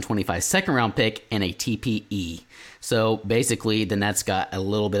 2025 second-round pick, and a TPE. So basically, the Nets got a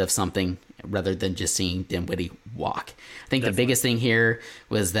little bit of something rather than just seeing Dinwiddie walk. I think the biggest thing here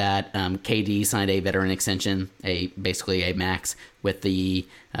was that KD signed a veteran extension, basically a max with the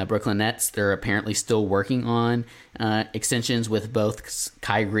Brooklyn Nets. They're apparently still working on extensions with both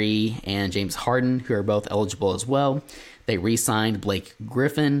Kyrie and James Harden, who are both eligible as well. They re-signed Blake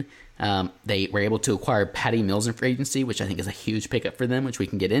Griffin. They were able to acquire Patty Mills in free agency, which I think is a huge pickup for them, which we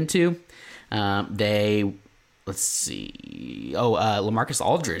can get into. Let's see. LaMarcus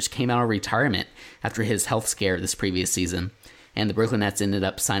Aldridge came out of retirement after his health scare this previous season, and the Brooklyn Nets ended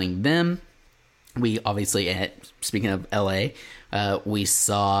up signing them. We obviously, speaking of LA, we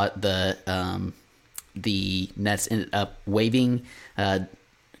saw the Nets ended up waiving. Why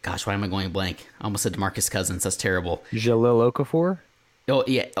am I going blank? I almost said DeMarcus Cousins. That's terrible. Jahlil Okafor. Oh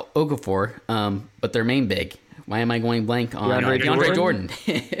yeah, Okafor. But their main big. Why am I going blank on DeAndre Jordan?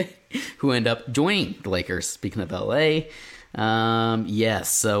 Who ended up joining the Lakers. Speaking of LA,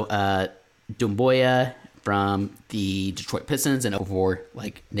 so Doumbouya from the Detroit Pistons and Okafor,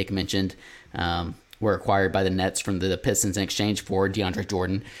 like Nick mentioned, were acquired by the Nets from the Pistons in exchange for DeAndre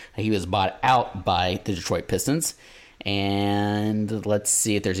Jordan. He was bought out by the Detroit Pistons. And let's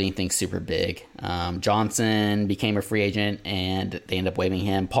see if there's anything super big. Johnson became a free agent, and they ended up waiving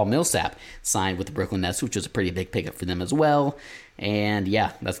him. Paul Millsap signed with the Brooklyn Nets, which was a pretty big pickup for them as well. And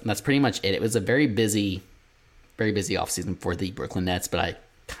yeah, that's pretty much it. It was a very busy offseason for the Brooklyn Nets, but I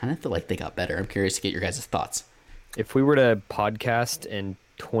kind of feel like they got better. I'm curious to get your guys' thoughts. If we were to podcast in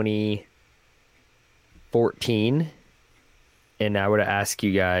 2014, and I were to ask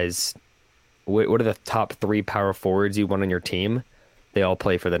you guys, what are the top 3 power forwards you want on your team? They all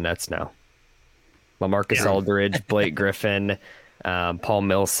play for the Nets now. LaMarcus Aldridge, Blake Griffin, Paul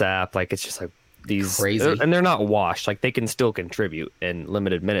Millsap. Like, it's just like these crazy, and they're not washed. Like, they can still contribute in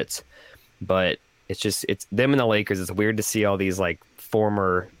limited minutes, but it's them and the Lakers. It's weird to see all these like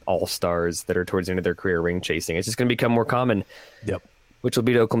former all-stars that are towards the end of their career ring chasing. It's just going to become more common. Yep. Which will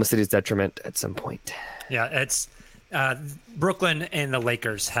be to Oklahoma City's detriment at some point. Yeah, it's Brooklyn and the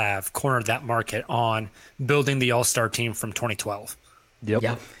Lakers have cornered that market on building the all-star team from 2012.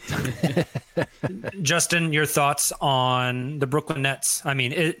 Yep. Justin, your thoughts on the Brooklyn Nets? I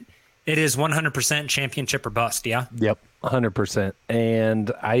mean, it is 100% championship or bust, yeah? Yep, 100%.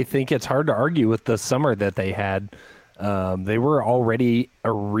 And I think it's hard to argue with the summer that they had. They were already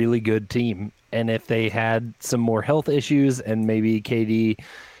a really good team. And if they had some more health issues and maybe KD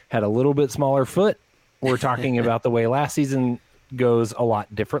had a little bit smaller foot, we're talking about the way last season goes a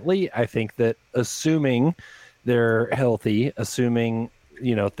lot differently. I think that assuming they're healthy, assuming,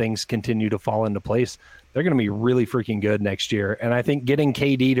 things continue to fall into place, they're going to be really freaking good next year. And I think getting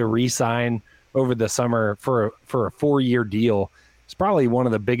KD to re-sign over the summer for a 4-year deal is probably one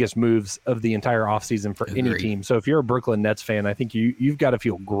of the biggest moves of the entire offseason for any team. So if you're a Brooklyn Nets fan, I think you've got to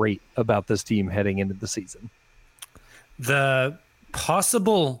feel great about this team heading into the season. The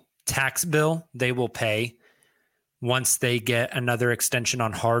possible tax bill they will pay once they get another extension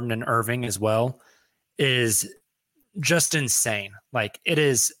on Harden and Irving as well is just insane. Like, it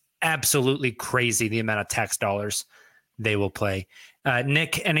is absolutely crazy the amount of tax dollars they will play.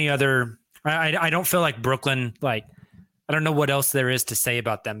 Nick, any other? I don't feel like Brooklyn, like, I don't know what else there is to say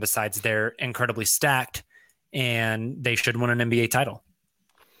about them besides they're incredibly stacked and they should win an NBA title.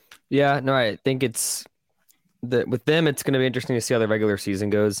 Yeah, no, I think it's with them, it's going to be interesting to see how the regular season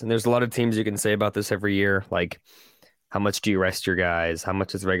goes. And there's a lot of teams you can say about this every year, like how much do you rest your guys? How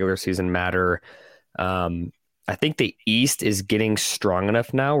much does the regular season matter? I think the East is getting strong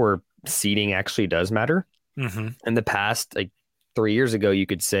enough now where seeding actually does matter. Mm-hmm. In the past, like 3 years ago, you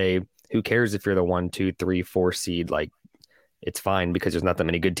could say, who cares if you're the 1, 2, 3, 4 seed? Like, it's fine because there's not that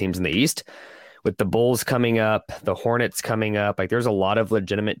many good teams in the East. With the Bulls coming up, the Hornets coming up, like there's a lot of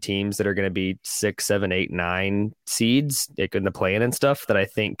legitimate teams that are going to be 6, 7, 8, 9 seeds in the play-in and stuff that I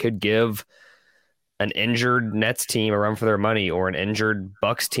think could give an injured Nets team a run for their money or an injured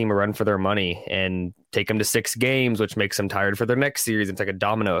Bucks team a run for their money and take them to 6 games, which makes them tired for their next series. It's like a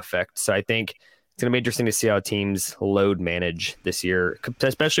domino effect. So I think it's going to be interesting to see how teams load manage this year,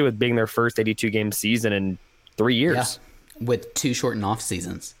 especially with being their first 82-game season in 3 years. Yeah. With 2 shortened off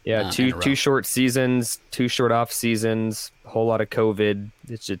seasons. Yeah, two short seasons, 2 short off seasons, a whole lot of COVID.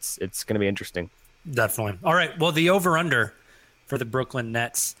 It's going to be interesting. Definitely. All right. Well, the over-under for the Brooklyn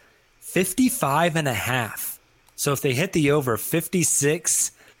Nets, 55.5. So if they hit the over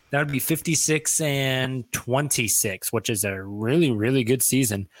 56, that would be 56-26, which is a really, really good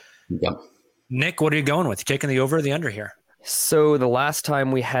season. Yep. Nick, what are you going with? You taking the over or the under here? So the last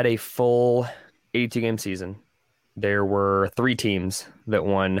time we had a full 82-game season, there were 3 teams that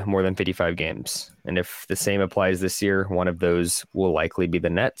won more than 55 games. And if the same applies this year, one of those will likely be the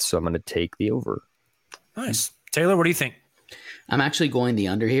Nets. So I'm going to take the over. Nice. Taylor, what do you think? I'm actually going the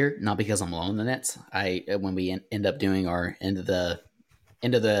under here, not because I'm low on the Nets. When we end up doing our end of the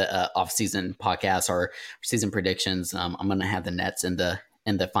off-season podcast, our season predictions, I'm going to have the Nets in the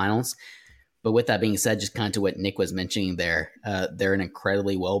finals. But with that being said, just kind of to what Nick was mentioning there, they're an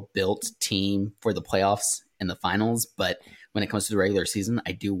incredibly well-built team for the playoffs and the finals. But when it comes to the regular season,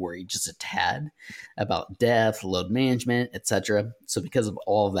 I do worry just a tad about depth, load management, etc. So because of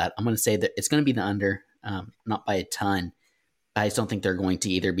all of that, I'm going to say that it's going to be the under, not by a ton. I just don't think they're going to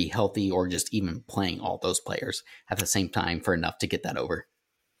either be healthy or just even playing all those players at the same time for enough to get that over.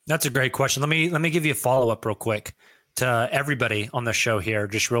 That's a great question. Let me give you a follow-up real quick to everybody on the show here,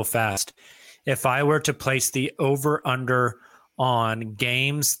 just real fast. If I were to place the over-under on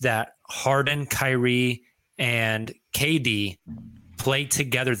games that Harden, Kyrie, and KD play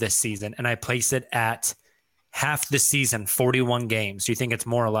together this season, and I place it at half the season, 41 games, do you think it's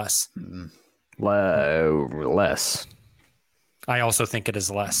more or less? Less. I also think it is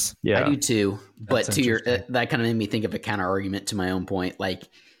less. Yeah, I do too. But That's to your that kind of made me think of a counter argument to my own point. Like,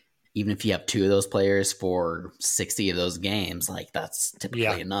 even if you have 2 of those players for 60 of those games, like that's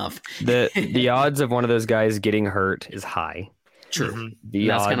typically enough. The odds of one of those guys getting hurt is high. True. Mm-hmm.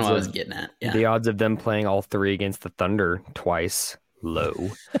 That's kind of what I was getting at. Yeah. The odds of them playing all 3 against the Thunder twice,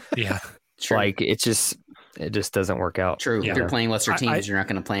 low. Yeah. True. Like it just doesn't work out. True. Yeah. If you're playing lesser teams, you're not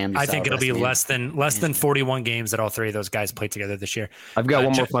going to play them. I think it'll be less than 41 games that all 3 of those guys play together this year. I've got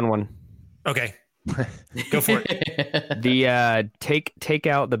one more fun one. Okay. Go for it. The take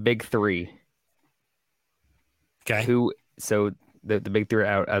out the big 3. Okay. So the big 3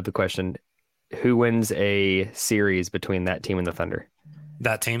 out of the question. Who wins a series between that team and the Thunder?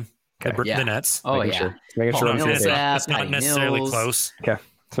 That team. Okay. The Nets. Oh, making yeah. sure. Making sure. It's not necessarily close. Okay.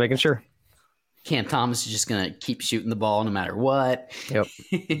 Just making sure. Cam Thomas is just going to keep shooting the ball no matter what. Yep.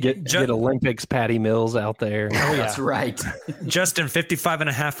 Get Olympics Patty Mills out there. Oh, yeah. That's right. Justin,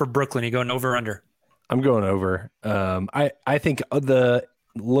 55.5 for Brooklyn. You going over or under? I'm going over. I think the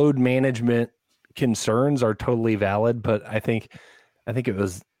load management concerns are totally valid, but I think it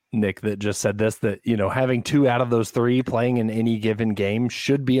was Nick that just said this, that, having 2 out of those 3 playing in any given game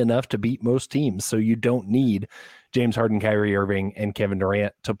should be enough to beat most teams. So you don't need James Harden, Kyrie Irving, and Kevin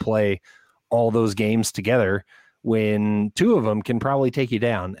Durant to play all those games together when 2 of them can probably take you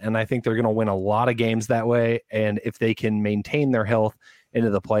down. And I think they're going to win a lot of games that way. And if they can maintain their health into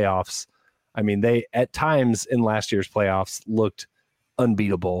the playoffs, I mean, they at times in last year's playoffs looked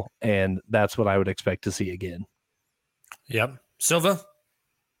unbeatable, and that's what I would expect to see again. Yep. Silva?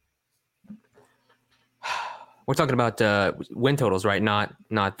 We're talking about win totals, right? Not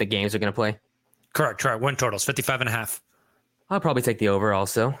the games they're going to play. Correct. Win totals, 55.5. I'll probably take the over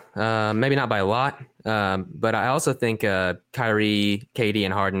also. Maybe not by a lot, but I also think Kyrie, KD,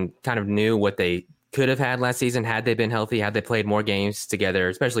 and Harden kind of knew what they could have had last season had they been healthy, had they played more games together,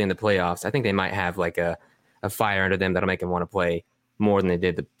 especially in the playoffs. I think they might have like a fire under them that'll make them want to play more than they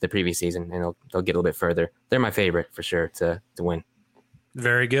did the previous season, and they'll get a little bit further. They're my favorite for sure to win.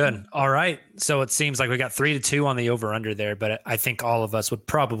 Very good. All right. So it seems like we got 3-2 on the over under there, but I think all of us would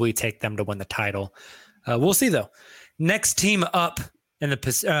probably take them to win the title. We'll see though. Next team up in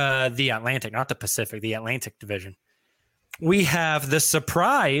the Atlantic, not the Pacific, the Atlantic division. We have the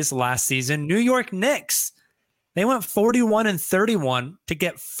surprise last season, New York Knicks. They went 41-31 to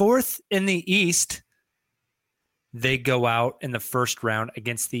get fourth in the East. They go out in the first round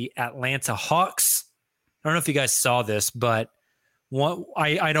against the Atlanta Hawks. I don't know if you guys saw this, but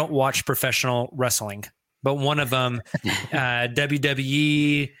I don't watch professional wrestling, but one of them,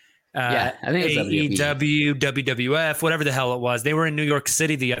 WWE, I think it was AEW, WWF, whatever the hell it was. They were in New York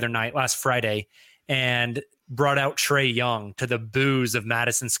City the other night, last Friday, and brought out Trae Young to the boos of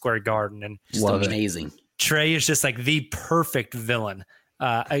Madison Square Garden. And just amazing. Trae is just like the perfect villain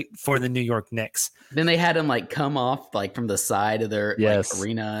for the New York Knicks. Then they had him like come off like from the side of their like,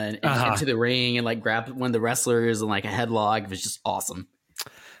 arena and into the ring and like grab one of the wrestlers and like a headlock. It was just awesome.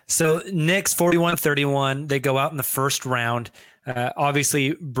 So Knicks 41-31. They go out in the first round.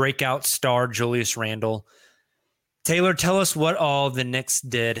 Obviously, breakout star Julius Randle. Taylor, tell us what all the Knicks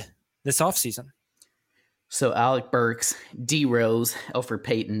did this offseason. So Alec Burks, D. Rose, Elfrid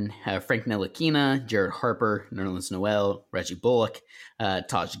Payton, Frank Ntilikina, Jared Harper, Nerlens Noel, Reggie Bullock,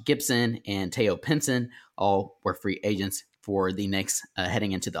 Taj Gibson, and Teo Pinson all were free agents for the Knicks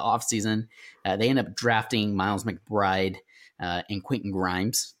heading into the offseason. They end up drafting Miles McBride and Quentin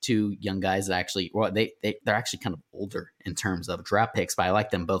Grimes, two young guys that actually, they're actually kind of older in terms of draft picks, but I like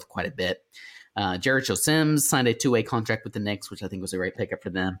them both quite a bit. Jericho Sims signed a 2-way contract with the Knicks, which I think was a great pickup for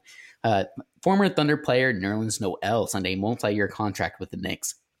them. Former Thunder player Nerlens Noel signed a multi-year contract with the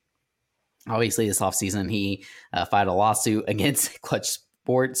Knicks. Obviously, this offseason, he filed a lawsuit against Clutch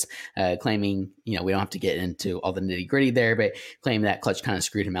Sports, claiming, we don't have to get into all the nitty-gritty there, but claiming that Clutch kind of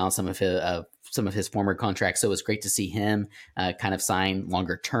screwed him out of some of his former contracts. So it was great to see him kind of sign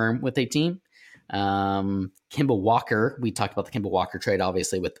longer term with a team. Kemba Walker, we talked about the Kemba Walker trade,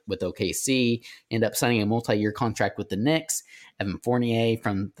 obviously, with OKC, ended up signing a multi-year contract with the Knicks. Evan Fournier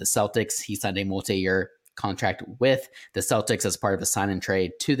from the Celtics, he signed a multi-year contract with the Celtics as part of a sign-and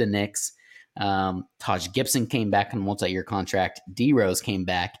trade to the Knicks. Taj Gibson came back on a multi-year contract. D. Rose came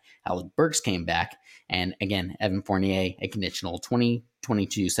back. Alec Burks came back. And again, Evan Fournier, a conditional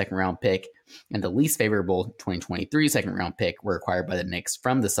 2022 second-round pick, and the least favorable 2023 second-round pick were acquired by the Knicks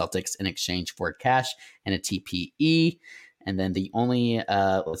from the Celtics in exchange for cash and a TPE. And then the only,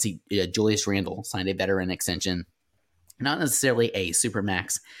 Julius Randle signed a veteran extension. Not necessarily a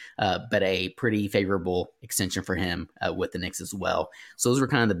supermax, but a pretty favorable extension for him with the Knicks as well. So those were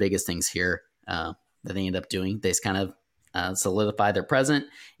kind of the biggest things here that they ended up doing. They just kind of solidified their present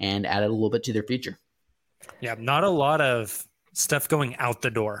and added a little bit to their future. Yeah, not a lot of stuff going out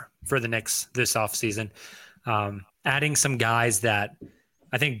the door for the Knicks this offseason. Adding some guys that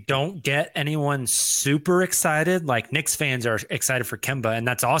I think don't get anyone super excited. Like Knicks fans are excited for Kemba, and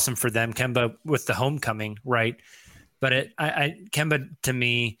that's awesome for them. Kemba with the homecoming, right? But Kemba to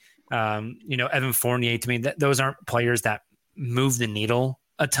me, Evan Fournier to me, those aren't players that move the needle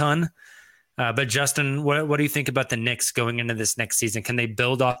a ton. But Justin, what do you think about the Knicks going into this next season? Can they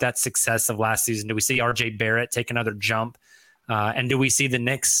build off that success of last season? Do we see RJ Barrett take another jump? And do we see the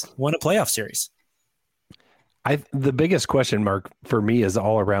Knicks win a playoff series? The biggest question mark for me is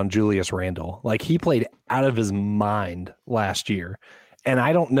all around Julius Randle. Like, he played out of his mind last year. And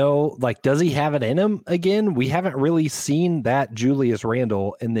I don't know, like, does he have it in him again? We haven't really seen that Julius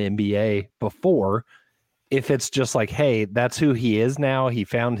Randle in the NBA before. If it's just like, hey, that's who he is now, he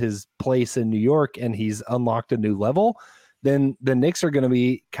found his place in New York and he's unlocked a new level, then the Knicks are going to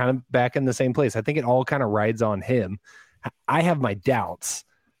be kind of back in the same place. I think it all kind of rides on him. I have my doubts.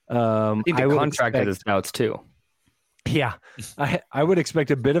 I think the contract has his doubts too. Yeah, I would expect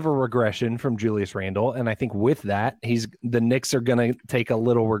a bit of a regression from Julius Randle, and I think with that, the Knicks are going to take a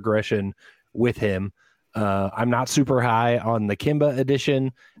little regression with him. I'm not super high on the Kemba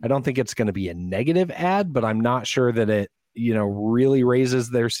addition. I don't think it's going to be a negative add, but I'm not sure that it really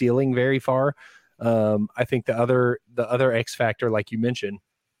raises their ceiling very far. I think the other X factor, like you mentioned,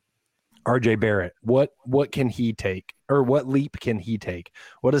 RJ Barrett. What can he take, or what leap can he take?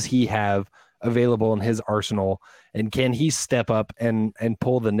 What does he have available in his arsenal, and can he step up and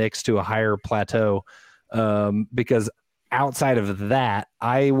pull the Knicks to a higher plateau? Because outside of that,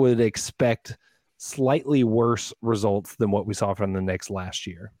 I would expect slightly worse results than what we saw from the Knicks last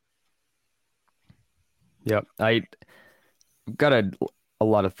year. Yep, I got a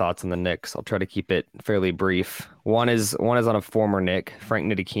lot of thoughts on the Knicks. I'll try to keep it fairly brief. One is on a former Knick,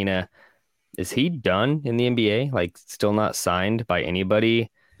 Frank Ntilikina. Is he done in the NBA? Like, still not signed by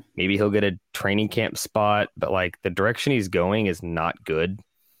anybody? Maybe he'll get a training camp spot, but like the direction he's going is not good.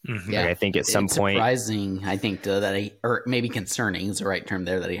 Mm-hmm. Yeah, Like, I think at some point, surprising. I think that he, or maybe concerning is the right term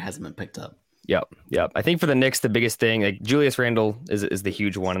there, that he hasn't been picked up. Yep. I think for the Knicks, the biggest thing, like Julius Randle is the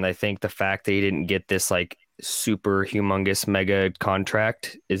huge one. And I think the fact that he didn't get this like super humongous mega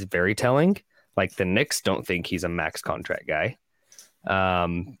contract is very telling. Like the Knicks don't think he's a max contract guy.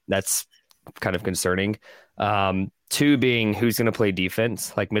 That's kind of concerning. Two being who's going to play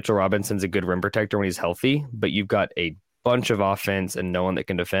defense. Like Mitchell Robinson's a good rim protector when he's healthy, but you've got a bunch of offense and no one that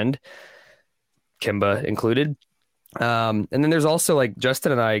can defend, Kemba included. And then there's also like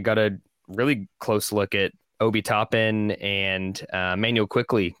Justin and I got a really close look at Obi Toppin and Manuel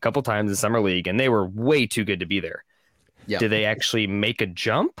Quickley a couple times in summer league, and they were way too good to be there. Yeah. Do they actually make a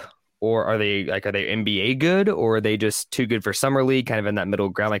jump, or are they NBA good, or are they just too good for summer league, kind of in that middle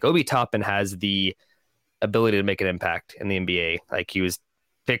ground? Like Obi Toppin has the ability to make an impact in the NBA. Like he was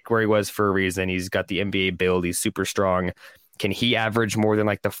picked where he was for a reason. He's got the NBA build. He's super strong. Can he average more than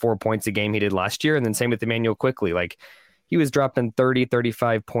like the 4 points a game he did last year? And then same with Emmanuel Quickley. Like he was dropping 30,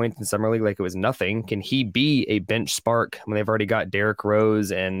 35 points in summer league like it was nothing. Can he be a bench spark when they've already got Derrick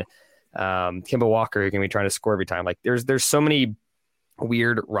Rose and Kemba Walker who can be trying to score every time? Like there's so many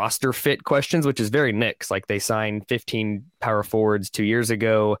weird roster fit questions, which is very Knicks. Like they signed 15 power forwards 2 years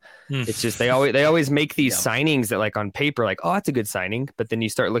ago. It's just they always make these signings that like on paper, like, oh, that's a good signing. But then you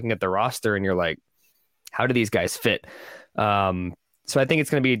start looking at the roster and you're like, how do these guys fit? So I think it's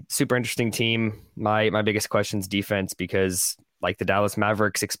going to be a super interesting team. My biggest question is defense, because like the Dallas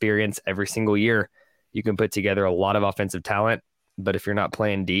Mavericks experience every single year, you can put together a lot of offensive talent, but if you're not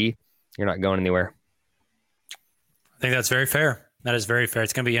playing D, you're not going anywhere. I think that's very fair. That is very fair.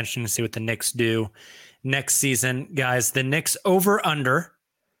 It's going to be interesting to see what the Knicks do next season. Guys, the Knicks over-under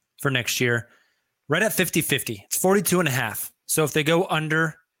for next year, right at 50-50. It's 42.5. So if they go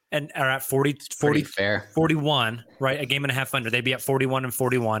under and are at 40 fair. 41, right, a game and a half under, they'd be at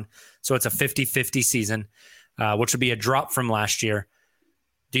 41-41. So it's a 50-50 season, which would be a drop from last year.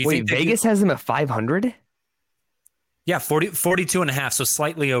 Do you think Vegas has them at 500? Yeah, 42.5, so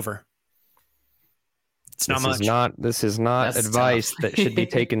slightly over. It's not much. This is not That's advice tough. that should be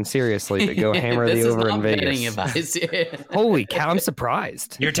taken seriously, but go hammer the over in Vegas. Advice. Holy cow, I'm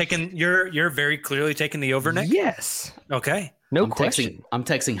surprised. You're very clearly taking the over, Nick? Yes. Okay. No question. I'm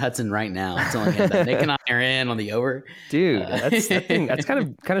texting Hudson right now, telling him that Nick and I are in on the over. Dude, that's kind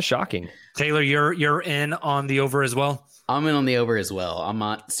of shocking. Taylor, you're in on the over as well? I'm in on the over as well. I'm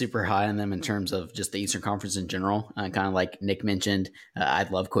not super high on them in terms of just the Eastern Conference in general. Kind of like Nick mentioned, I'd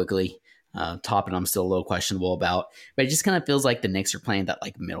love Quickly. Toppin I'm still a little questionable about, but it just kind of feels like the Knicks are playing that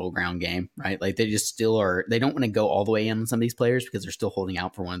like middle ground game, right? Like they just still are. They don't want to go all the way in on some of these players because they're still holding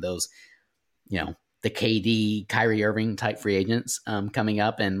out for one of those, the KD, Kyrie Irving type free agents coming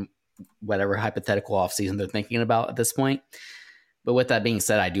up, and whatever hypothetical offseason they're thinking about at this point. But with that being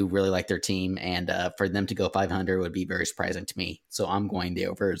said, I do really like their team, and for them to go 500 would be very surprising to me. So I'm going the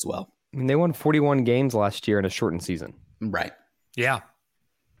over as well. I mean, they won 41 games last year in a shortened season. Right. Yeah.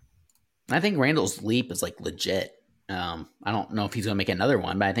 I think Randall's leap is like legit. I don't know if he's going to make another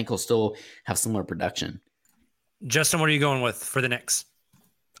one, but I think he'll still have similar production. Justin, what are you going with for the Knicks?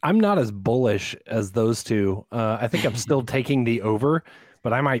 I'm not as bullish as those two. I think I'm still taking the over,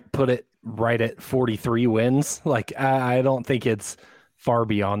 but I might put it right at 43 wins. Like, I don't think it's far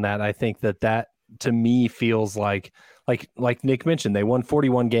beyond that. I think that to me feels like Nick mentioned, they won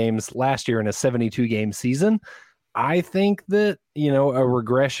 41 games last year in a 72 game season. I think that, a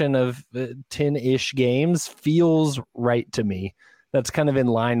regression of 10-ish games feels right to me. That's kind of in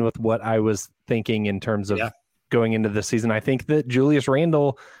line with what I was thinking in terms of going into the season. I think that Julius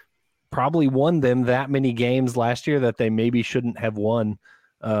Randle probably won them that many games last year that they maybe shouldn't have won.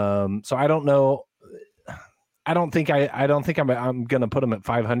 So I don't know. I don't think I'm going to put them at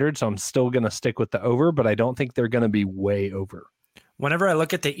 500. So I'm still going to stick with the over, but I don't think they're going to be way over. Whenever I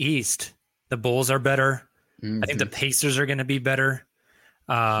look at the East, the Bulls are better. Mm-hmm. I think the Pacers are going to be better.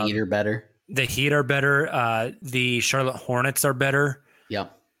 Heat are better. The Heat are better. The Charlotte Hornets are better.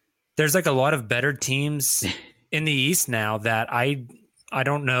 Yep. There's like a lot of better teams in the East now that I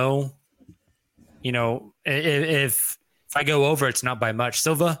don't know. If I go over, it's not by much.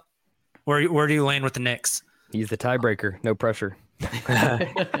 Silva, where do you land with the Knicks? He's the tiebreaker. No pressure.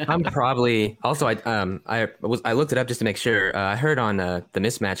 I'm probably also. I looked it up just to make sure. I heard on the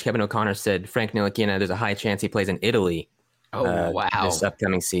mismatch, Kevin O'Connor said Frank Ntilikina, there's a high chance he plays in Italy. Wow! This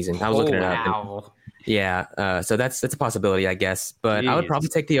upcoming season. I was looking it up. And, so that's a possibility, I guess. But I would probably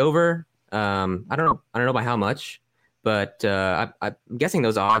take the over. I don't know by how much, But I'm guessing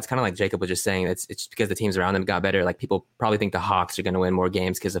those odds, kind of like Jacob was just saying, it's because the teams around them got better. Like people probably think the Hawks are going to win more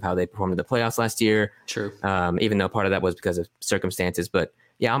games because of how they performed in the playoffs last year. True. Even though part of that was because of circumstances. But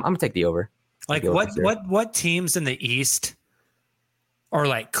yeah, I'm going to take the over. Like what teams in the East are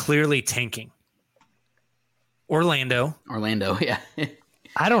like clearly tanking? Orlando, yeah.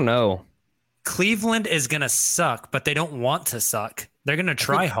 I don't know. Cleveland is going to suck, but they don't want to suck. They're going to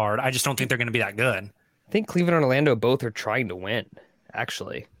try hard. I just don't think they're going to be that good. I think Cleveland and Orlando both are trying to win,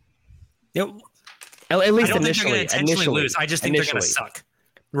 actually. At least I don't initially. think they're going to intentionally lose. I just think they're going to suck.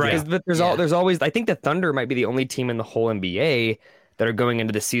 Right. But there's always, I think the Thunder might be the only team in the whole NBA that are going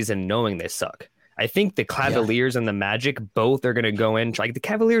into the season knowing they suck. I think the Cavaliers and the Magic both are going to go in. Like the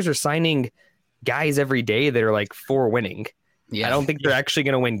Cavaliers are signing guys every day that are like for winning. Yeah. I don't think they're actually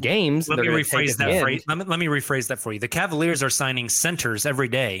going to win games. Let me rephrase that for you. The Cavaliers are signing centers every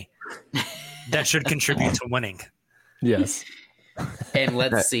day that should contribute to winning. Yes. And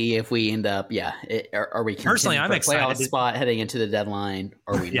let's see if we end up. Yeah, are we personally? I'm excited. Playoff spot heading into the deadline.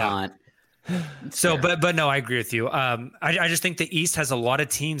 Are we not? So, but no, I agree with you. I just think the East has a lot of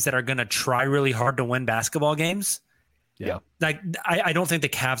teams that are going to try really hard to win basketball games. Yeah. Like I don't think the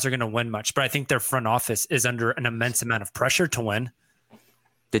Cavs are going to win much, but I think their front office is under an immense amount of pressure to win.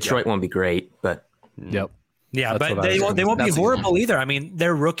 Detroit won't be great, but yeah, but they won't be horrible either. I mean,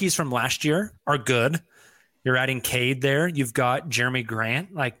 their rookies from last year are good. You're adding Cade there. You've got Jeremy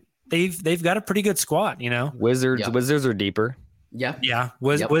Grant. Like they've got a pretty good squad, you know. Wizards are deeper. Yeah.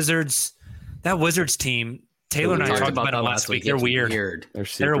 Wizards. That Wizards team. Taylor and I talked about them last week. They're weird.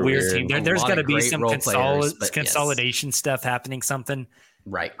 They're a weird team. There's got to be some consolidation stuff happening. Something.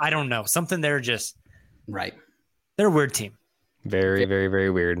 Right. I don't know. Something they're just. Right. They're a weird team. Very, very, very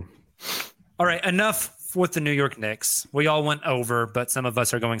weird. All right. Enough with the New York Knicks. We all went over, but some of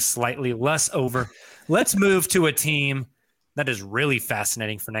us are going slightly less over. Let's move to a team that is really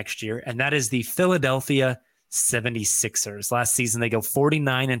fascinating for next year, and that is the Philadelphia 76ers. Last season, they go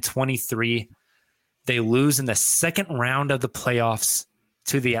 49-23. They lose in the second round of the playoffs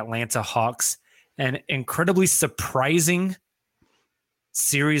to the Atlanta Hawks. An incredibly surprising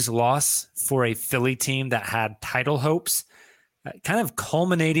series loss for a Philly team that had title hopes, kind of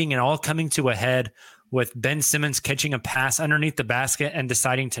culminating and all coming to a head with Ben Simmons catching a pass underneath the basket and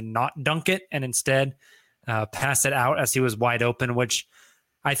deciding to not dunk it and instead pass it out as he was wide open, which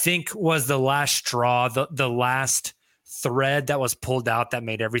I think was the last straw, the last thread that was pulled out that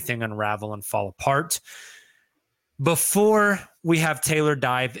made everything unravel and fall apart. Before we have Taylor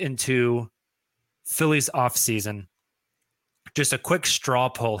dive into Philly's offseason, just a quick straw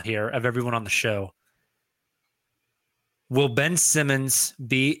poll here of everyone on the show. Will Ben Simmons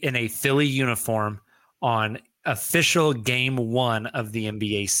be in a Philly uniform on official game 1 of the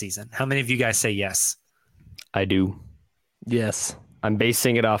NBA season? How many of you guys say yes? I do. Yes. I'm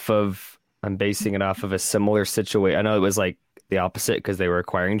basing it off of a similar situation. I know it was like the opposite because they were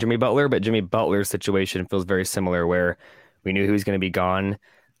acquiring Jimmy Butler, but Jimmy Butler's situation feels very similar where we knew he was going to be gone.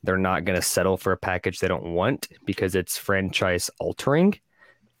 They're not going to settle for a package they don't want because it's franchise altering.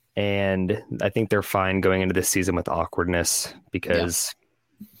 And I think they're fine going into this season with awkwardness because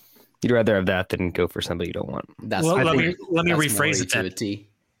you'd rather have that than go for somebody you don't want. Let me rephrase it then.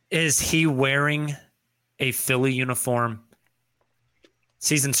 Is he wearing a Philly uniform?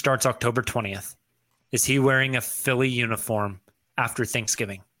 Season starts October 20th. Is he wearing a Philly uniform after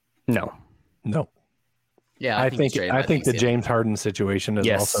Thanksgiving? No. Yeah, I think the James Harden situation is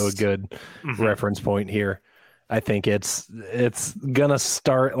also a good reference point here. I think it's gonna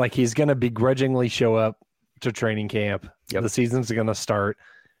start like he's gonna begrudgingly show up to training camp. The season's gonna start,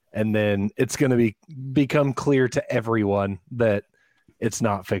 and then it's gonna become clear to everyone that it's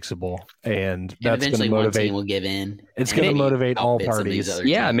not fixable, and that's going to motivate. One team will give in. It's going to motivate all parties.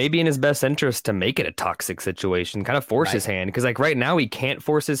 Yeah, maybe in his best interest to make it a toxic situation, kind of force his hand, because like right now he can't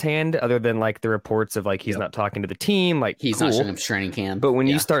force his hand, other than like the reports of like he's not talking to the team, like he's not showing up to training camp. But when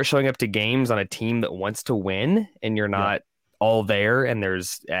you start showing up to games on a team that wants to win, and you're not all there, and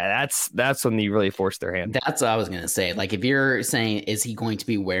there's that's when you really force their hand. That's what I was going to say. Like if you're saying, is he going to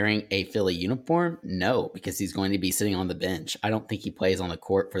be wearing a Philly uniform? No, because he's going to be sitting on the bench. I don't think he plays on the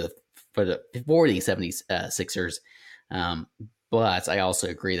court for the 76ers. But I also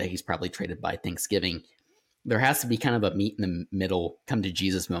agree that he's probably traded by Thanksgiving. There has to be kind of a meet in the middle, come to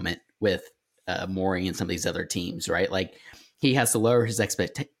Jesus moment with Morey and some of these other teams, right? Like he has to lower his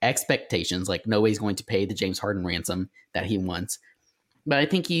expectations. Like no way he's going to pay the James Harden ransom that he wants. But I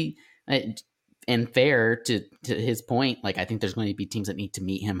think and fair to his point, like I think there's going to be teams that need to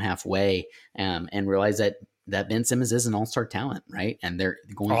meet him halfway and realize that that Ben Simmons is an all-star talent, right? And they're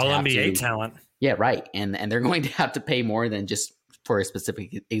going All to have NBA to, talent. Yeah, right. And they're going to have to pay more than just, for a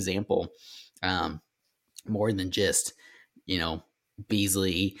specific example, more than just,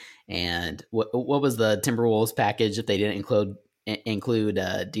 Beasley. And what was the Timberwolves package if they didn't include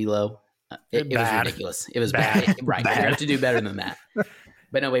D'Lo? It was ridiculous. It was bad. Right. They have to do better than that.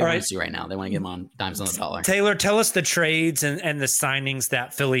 But nobody wants to right now. They want to get them on dimes on the dollar. Taylor, tell us the trades and the signings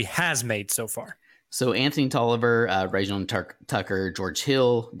that Philly has made so far. So Anthony Tolliver, Rajon Tucker, George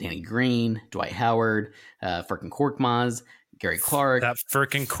Hill, Danny Green, Dwight Howard, Furkan Korkmaz, Gary Clark. That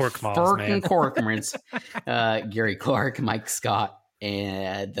Furkan Korkmaz, Gary Clark, Mike Scott.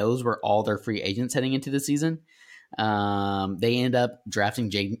 And those were all their free agents heading into the season. They end up drafting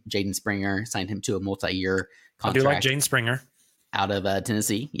Jaden Springer, signed him to a multi-year contract. I do like Jaden Springer. Out of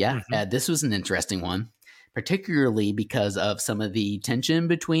Tennessee. Yeah. Mm-hmm. This was an interesting one, particularly because of some of the tension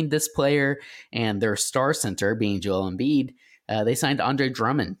between this player and their star center being Joel Embiid. They signed Andre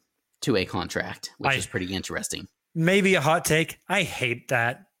Drummond to a contract, which is pretty interesting. Maybe a hot take. I hate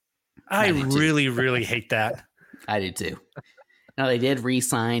that. I really, really hate that. I do too. Now, they did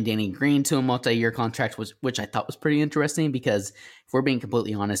re-sign Danny Green to a multi-year contract, which I thought was pretty interesting because if we're being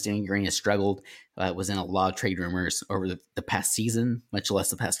completely honest, Danny Green has struggled, was in a lot of trade rumors over the past season, much less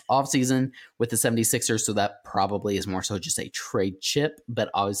the past offseason with the 76ers, so that probably is more so just a trade chip, but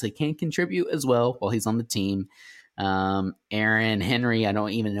obviously can contribute as well while he's on the team. Aaron Henry, I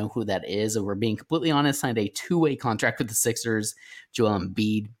don't even know who that is. If we're being completely honest, signed a two-way contract with the Sixers. Joel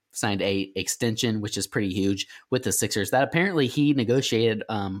Embiid signed a extension, which is pretty huge with the Sixers that apparently he negotiated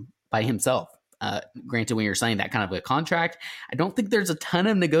by himself. Granted, when you're signing that kind of a contract, I don't think there's a ton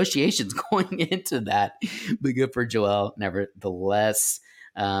of negotiations going into that, but good for Joel nevertheless.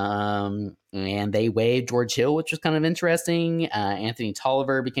 And they waived George Hill, which was kind of interesting. Anthony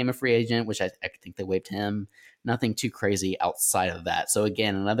Tolliver became a free agent, which I think they waived him. Nothing too crazy outside of that. So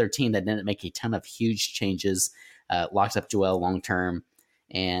again, another team that didn't make a ton of huge changes, locks up Joel long-term.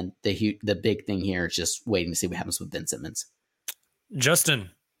 And the big thing here is just waiting to see what happens with Ben Simmons.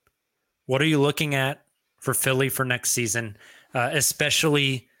 Justin, what are you looking at for Philly for next season,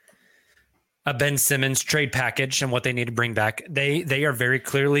 especially a Ben Simmons trade package and what they need to bring back? They are very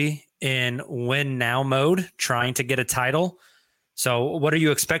clearly in win now mode, trying to get a title. So what are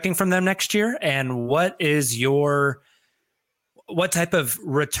you expecting from them next year? And what type of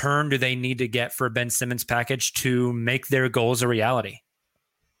return do they need to get for a Ben Simmons package to make their goals a reality?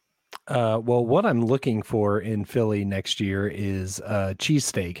 Well, what I'm looking for in Philly next year is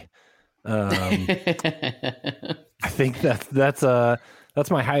cheesesteak. I think that's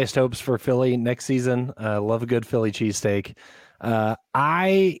my highest hopes for Philly next season. Love a good Philly cheesesteak.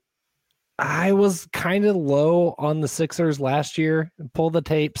 I was kind of low on the Sixers last year. Pull the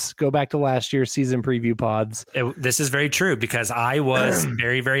tapes, go back to last year's season preview pods. This is very true because I was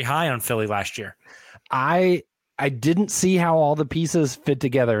very, very high on Philly last year. I didn't see how all the pieces fit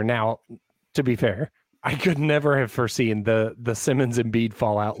together. Now, to be fair, I could never have foreseen the Simmons and Embiid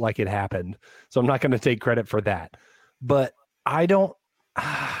fallout like it happened. So I'm not going to take credit for that. But I don't,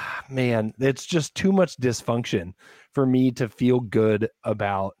 man, it's just too much dysfunction for me to feel good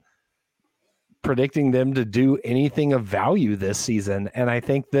about predicting them to do anything of value this season. And I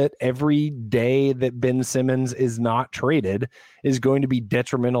think that every day that Ben Simmons is not traded is going to be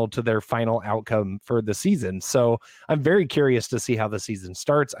detrimental to their final outcome for the season. So I'm very curious to see how the season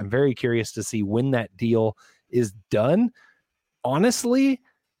starts. I'm very curious to see when that deal is done. Honestly,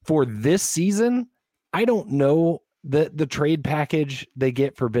 for this season, I don't know that the trade package they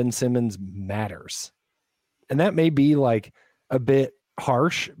get for Ben Simmons matters. And that may be like a bit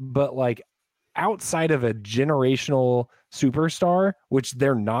harsh, but like, outside of a generational superstar, which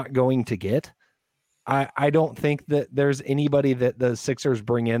they're not going to get, I don't think that there's anybody that the Sixers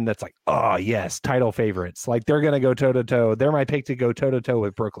bring in that's like, oh, yes, title favorites. Like they're going to go toe-to-toe. They're my pick to go toe-to-toe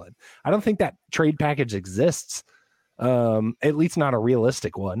with Brooklyn. I don't think that trade package exists, at least not a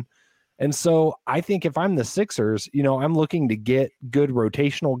realistic one. And so I think if I'm the Sixers, I'm looking to get good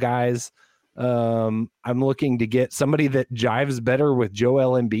rotational guys. I'm looking to get somebody that jives better with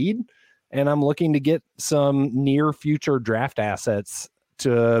Joel Embiid. And I'm looking to get some near future draft assets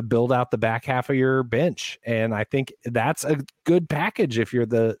to build out the back half of your bench. And I think that's a good package if you're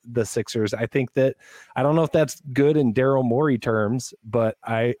the Sixers. I think that, I don't know if that's good in Daryl Morey terms, but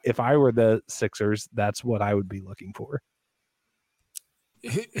if I were the Sixers, that's what I would be looking for.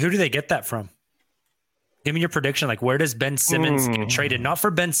 Who do they get that from? Give me your prediction. Like, where does Ben Simmons get traded? Not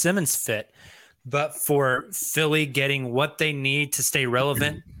for Ben Simmons' fit, but for Philly getting what they need to stay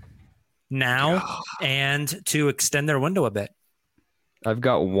relevant now and to extend their window a bit. I've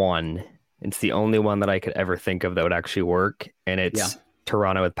got one It's the only one that I could ever think of that would actually work, and it's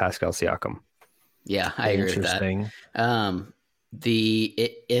Toronto with Pascal Siakam. Yeah, I agree with that.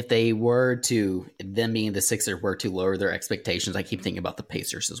 If they were to, them being the Sixers, were to lower their expectations, I keep thinking about the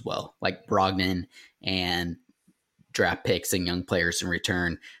Pacers as well, like Brogdon and draft picks and young players in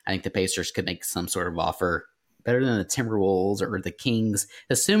return. I think the Pacers could make some sort of offer better than the Timberwolves or the Kings,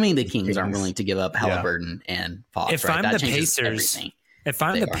 assuming the Kings aren't willing to give up Halliburton and Fox. If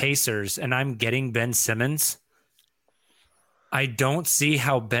I'm the Pacers and I'm getting Ben Simmons, I don't see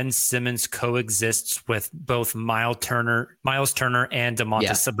how Ben Simmons coexists with both Miles Turner and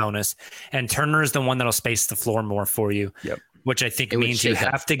Domantas Sabonis. And Turner is the one that'll space the floor more for you, which I think means you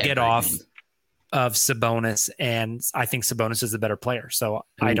have to get off of Sabonis, and I think Sabonis is the better player. So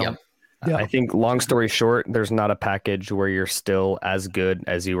I don't. I think, long story short, there's not a package where you're still as good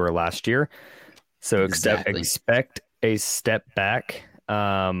as you were last year. So expect a step back.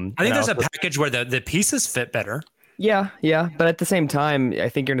 I think there's a package where the pieces fit better. Yeah. But at the same time, I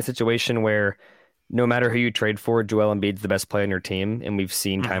think you're in a situation where no matter who you trade for, Joel Embiid's the best player on your team. And we've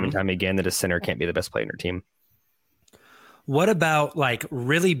seen time and time again that a center can't be the best player on your team. What about like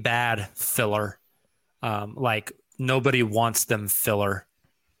really bad filler? Like nobody wants them filler.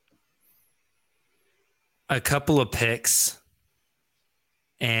 A couple of picks,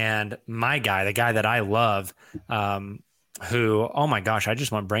 and my guy, the guy that I love, who, oh my gosh, I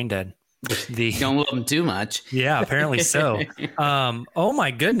just went brain dead. Don't love him too much. Yeah, apparently so. Oh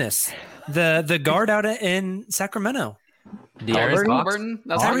my goodness, the guard out in Sacramento,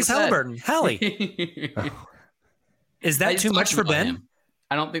 Tyrese Halliburton. Hallie, is that too much for Ben?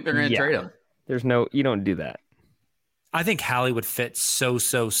 I don't think they're going to trade him. You don't do that. I think Hallie would fit so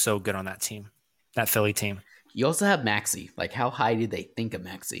good on that team. That Philly team. You also have Maxey. Like, how high do they think of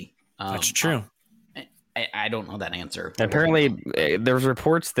Maxey? That's true. I don't know that answer. Apparently, there's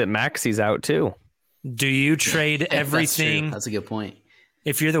reports that Maxey's out too. Do you trade everything? That's a good point.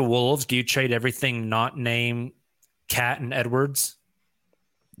 If you're the Wolves, do you trade everything not named Cat and Edwards?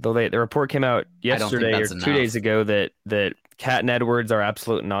 Though the report came out yesterday or 2 days ago that Cat and Edwards are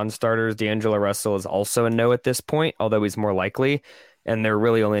absolute non-starters. D'Angelo Russell is also a no at this point, although he's more likely. And they're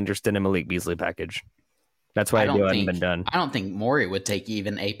really only interested in Malik Beasley package. That's why I hadn't been done. I don't think Morey would take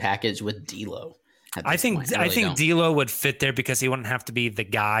even a package with D'Lo. I think D'Lo would fit there because he wouldn't have to be the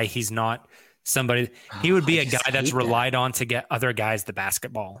guy. He's not somebody. He would be a guy that's relied on to get other guys the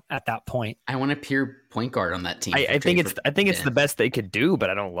basketball at that point. I want a pure point guard on that team. I think it's the best they could do, but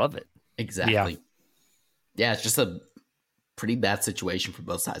I don't love it. Exactly. Yeah, it's just a pretty bad situation for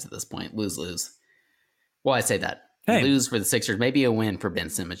both sides at this point. Lose. Well, I say that. Hey. Lose for the Sixers, maybe a win for Ben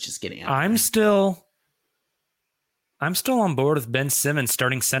Simmons just getting out. I'm still on board with Ben Simmons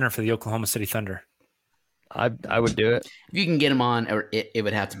starting center for the Oklahoma City Thunder. I would do it. If you can get him on, or it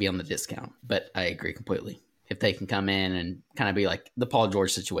would have to be on the discount, but I agree completely. If they can come in and kind of be like the Paul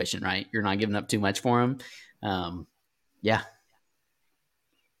George situation, right? You're not giving up too much for him. Yeah.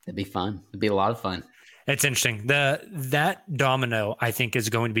 It'd be fun. It'd be a lot of fun. It's interesting. That domino, I think, is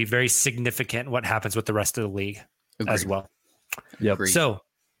going to be very significant in what happens with the rest of the league. Agreed. As well. Yep. Agreed. So,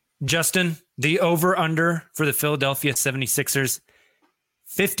 Justin, the over-under for the Philadelphia 76ers,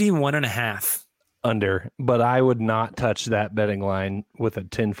 51.5. Under, but I would not touch that betting line with a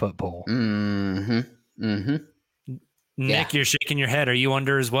 10-foot pole. Nick, you're shaking your head. Are you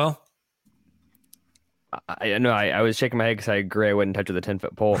under as well? I was shaking my head because I agree I wouldn't touch with a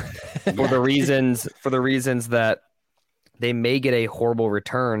 10-foot pole for the reasons that they may get a horrible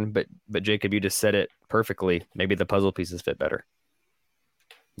return, but Jacob, you just said it perfectly. Maybe the puzzle pieces fit better.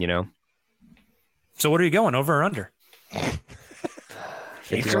 You know. So what are you going, over or under?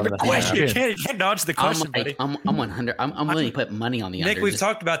 Answer the question. You can't dodge the question, buddy. I'm 100. I'm willing to put money on the Nick, under. we've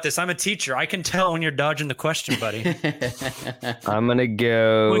talked about this. I'm a teacher. I can tell when you're dodging the question, buddy. I'm gonna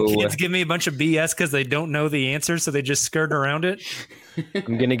go. When kids give me a bunch of BS because they don't know the answer, so they just skirt around it.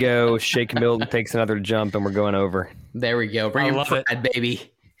 I'm gonna go. Shake Milton takes another jump, and we're going over. There we go. Bring him pride,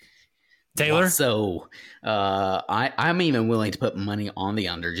 baby. Taylor? So I'm even willing to put money on the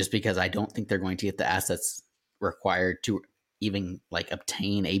under just because I don't think they're going to get the assets required to even like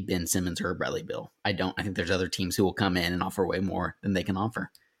obtain a Ben Simmons or a Bradley Beal. I think there's other teams who will come in and offer way more than they can offer.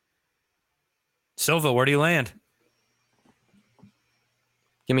 Silva, where do you land?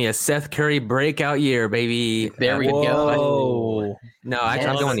 Give me a Seth Curry breakout year, baby. There we go. No, actually,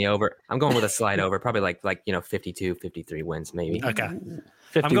 I'm going the over. I'm going with a slide over, probably like 52, 53 wins, maybe. Okay.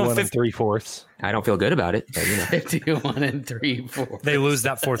 51 and 3/4. I don't feel good about it, but 51 and 3/4. They lose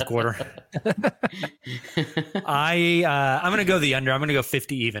that fourth quarter. I'm going to go the under. I'm going to go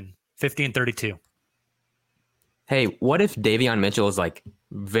 50 even. 50 and 32. Hey, what if Davion Mitchell is like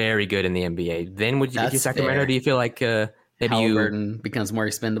very good in the NBA, then would you, if you That's Sacramento? fair. Do you feel like maybe Halliburton becomes more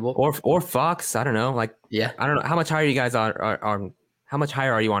expendable, or Fox? I don't know. Like, yeah. I don't know how much higher you guys are how much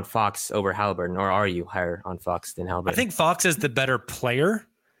higher are you on Fox over Halliburton, or are you higher on Fox than I Halliburton? think Fox is the better player.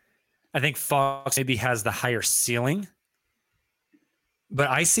 I think Fox maybe has the higher ceiling. But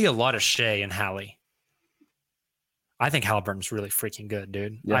I see a lot of Shea and Hallie. I think Halliburton's really freaking good,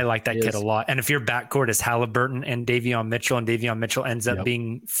 dude. Yeah, I like that he kid is. a lot. And if your backcourt is Halliburton and Davion Mitchell ends up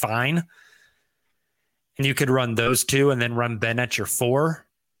being fine, and you could run those two and then run Ben at your 4,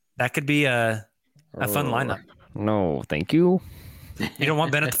 that could be a fun lineup. No, thank you. You don't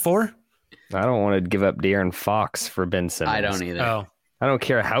want Ben at the 4? I don't want to give up De'Aaron Fox for Ben Simmons. I don't either. Oh, I don't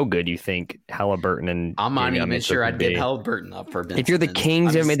care how good you think Halliburton and I'm not Davion even Mitchell sure could I'd give be. Halliburton up for Ben. If you're the Simmons. Kings,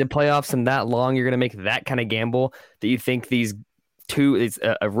 I'm you haven't just- made the playoffs in that long, you're going to make that kind of gamble that you think these two, it's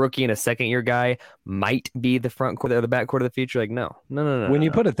a rookie and a second-year guy, might be the front court or the back court of the future. Like, no. When you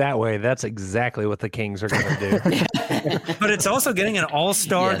put it that way, that's exactly what the Kings are going to do. but it's also getting an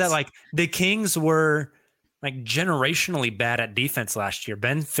all-star Yes. that, like, the Kings were like generationally bad at defense last year.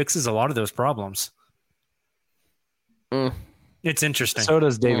 Ben fixes a lot of those problems. It's interesting. So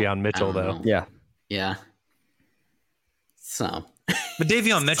does Davion Mitchell, I don't though. know. Yeah. Yeah. So But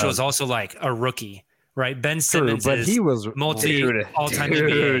Davion Mitchell is also like a rookie, right? Ben True, Simmons but is he was multi all-time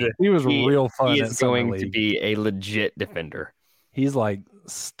dude. NBA. He was real fun. He at is Summer going to League. be a legit defender. He's like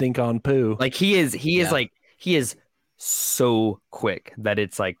stink on poo. Like he is Yeah. he is so quick that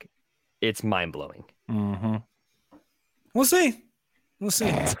it's like it's mind blowing. Mm-hmm. We'll see.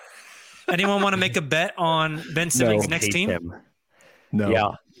 Anyone want to make a bet on Ben Simmons' next Hate team? him. No. Yeah,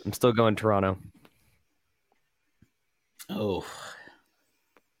 I'm still going Toronto. oh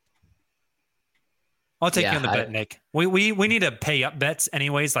I'll take Yeah, you on the bet, Nick. We need to pay up bets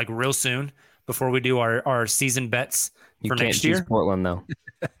anyways, like real soon before we do our season bets You for can't next choose year. Portland though.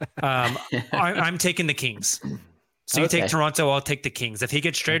 I'm taking the Kings. So you Okay. take Toronto, I'll take the Kings. If he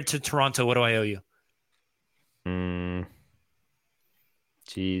gets traded to Toronto, what do I owe you?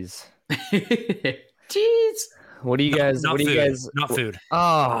 Jeez. jeez. What do you guys? Not What do food. you guys? Not food.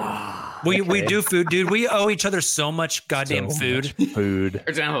 Oh, We do food, dude. We owe each other so much goddamn So food. much food.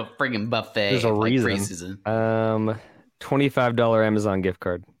 We're gonna have a friggin' buffet. There's a like reason. preseason. $25 Amazon gift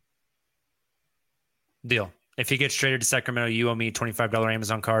card. Deal. If he gets traded to Sacramento, you owe me $25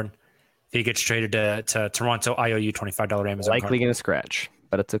 Amazon card. If he gets traded to Toronto, I owe you $25 Amazon Likely card. gonna scratch,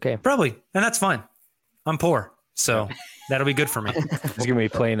 but it's okay. Probably. And that's fine. I'm poor. So that'll be good for me. He's gonna be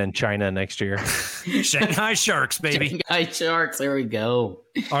playing in China next year. Shanghai Sharks, baby. Shanghai Sharks. There we go.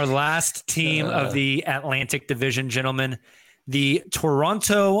 Our last team of the Atlantic Division, gentlemen. The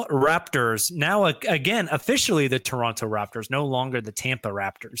Toronto Raptors. Now, again, officially the Toronto Raptors, no longer the Tampa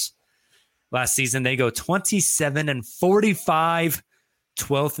Raptors. Last season, they go 27-45,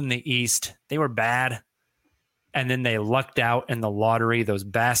 12th in the East. They were bad. And then they lucked out in the lottery, those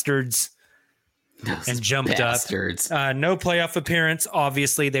bastards, and jumped Bastards. up. No playoff appearance.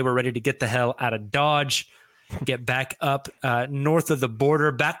 Obviously, they were ready to get the hell out of Dodge, get back up north of the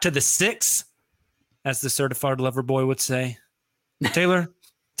border, back to the 6, as the certified lover boy would say. Taylor,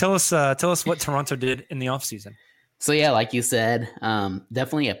 tell us what Toronto did in the offseason. So yeah, like you said,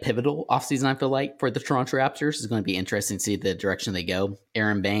 definitely a pivotal offseason, I feel like, for the Toronto Raptors. It's going to be interesting to see the direction they go.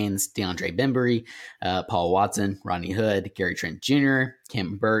 Aaron Baines, DeAndre Bembry, Paul Watson, Rodney Hood, Gary Trent Jr.,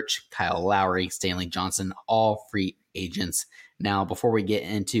 Kim Birch, Kyle Lowry, Stanley Johnson, all free agents. Now, before we get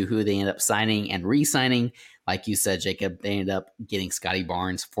into who they end up signing and re-signing, like you said, Jacob, they ended up getting Scotty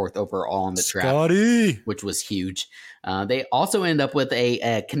Barnes, 4th overall in the draft, Scotty. which was huge. They also end up with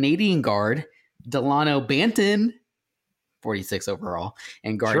a Canadian guard, Delano Banton, 46 overall,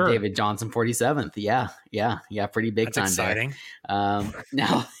 and guard Sure. David Johnson, 47th. Yeah, pretty big That's time exciting. there.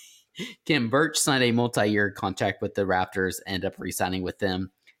 Now, Kim Birch signed a multi-year contract with the Raptors, ended up re-signing with them.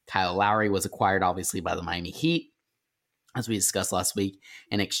 Kyle Lowry was acquired, obviously, by the Miami Heat, as we discussed last week,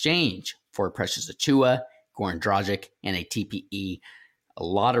 in exchange for Precious Achiuwa, Goran Dragic, and a TPE. A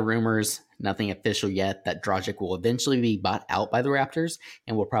lot of rumors, nothing official yet, that Dragic will eventually be bought out by the Raptors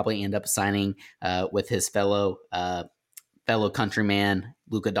and will probably end up signing with his fellow countryman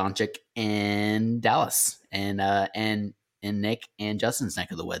Luka Doncic in Dallas and Nick and Justin's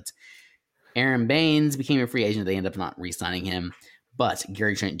neck of the woods. Aaron Baines became a free agent. They ended up not re-signing him, but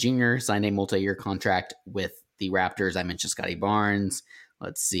Gary Trent Jr. signed a multi-year contract with the Raptors. I mentioned Scotty Barnes.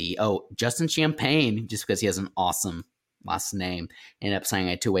 Let's see. Oh, Justin Champagne, just because he has an awesome last name, ended up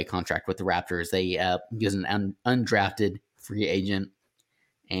signing a 2-way contract with the Raptors. They he was an undrafted free agent.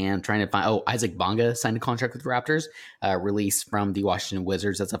 And trying to find, Isaac Bonga signed a contract with the Raptors, released from the Washington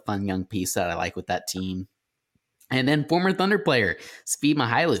Wizards. That's a fun young piece that I like with that team. And then former Thunder player Svi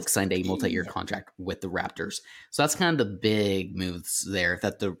Mykhailiuk signed a multi-year contract with the Raptors. So that's kind of the big moves there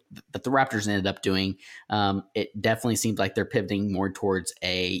that the Raptors ended up doing. It definitely seems like they're pivoting more towards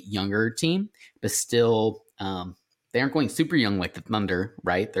a younger team, but still they aren't going super young like the Thunder,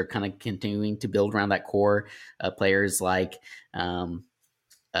 right? They're kind of continuing to build around that core players like Pascal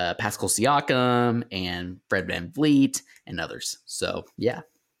Siakam and Fred VanVleet and others. So yeah,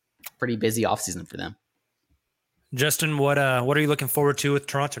 pretty busy offseason for them. Justin, what are you looking forward to with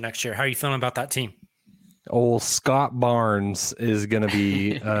Toronto next year? How are you feeling about that team? Old Scott Barnes is going to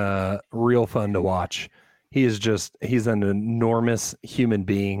be real fun to watch. He's an enormous human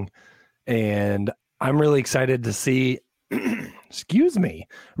being, and I'm really excited to see. Excuse me.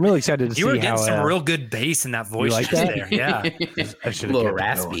 I'm really excited to see how. You were getting some real good bass in that voice like that? there. Yeah, I should have a little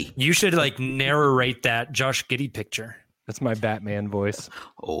raspy. You should narrate that Josh Giddey picture. That's my Batman voice.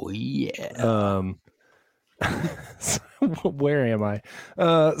 Oh yeah. Where am I?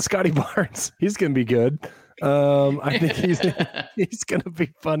 Scotty Barnes. He's gonna be good. I think he's gonna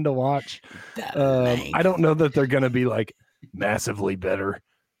be fun to watch. I don't know that they're gonna be massively better.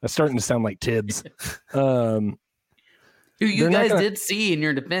 That's starting to sound like Tibbs. Who you guys did see in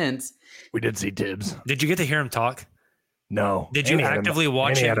your defense? We did see Tibbs. Did you get to hear him talk? No. Did you actively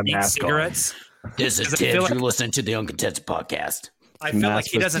watch him eat cigarettes? This is Tibbs. You're listening to the Uncontested Podcast. I feel like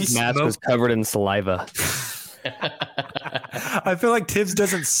he doesn't smoke. Mask was covered in saliva. I feel like Tibbs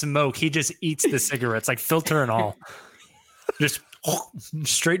doesn't smoke. He just eats the cigarettes, filter and all. Just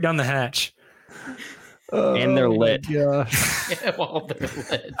straight down the hatch. And they're lit. Gosh. Yeah, well, they're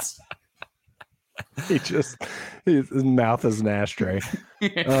lit. His mouth is an ashtray.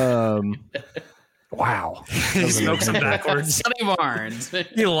 Wow. He smokes them backwards. Sonny Barnes.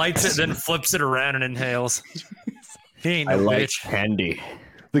 He lights it, then flips it around and inhales. He ain't no bitch. Candy.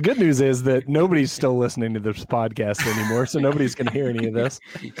 The good news is that nobody's still listening to this podcast anymore, so nobody's going to hear any of this.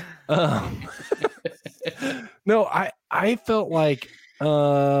 No, I felt like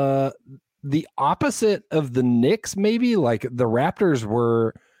the opposite of the Knicks, maybe. Like the Raptors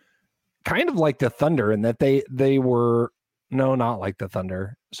were kind of like the Thunder in that they were not like the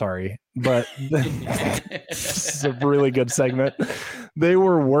Thunder. Sorry, but this is a really good segment. They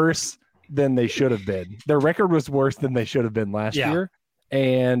were worse than they should have been. Their record was worse than they should have been last year.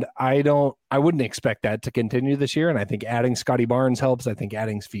 And I wouldn't expect that to continue this year. And I think adding Scotty Barnes helps. I think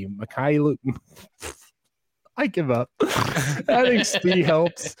adding Svi Mykhailiuk, I give up. Adding Svi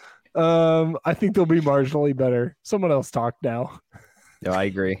helps. I think they'll be marginally better. Someone else talk now. No, I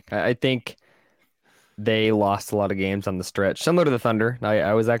agree. I think they lost a lot of games on the stretch, similar to the Thunder.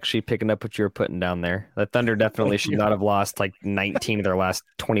 I was actually picking up what you were putting down there. The Thunder definitely should not have lost 19 of their last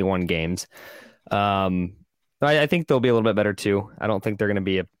 21 games. I think they'll be a little bit better too. I don't think they're going to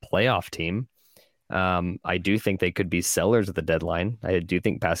be a playoff team. I do think they could be sellers at the deadline. I do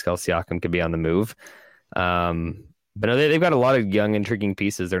think Pascal Siakam could be on the move. But no, they've got a lot of young, intriguing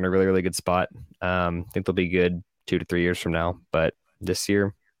pieces. They're in a really, really good spot. I think they'll be good 2 to 3 years from now. But this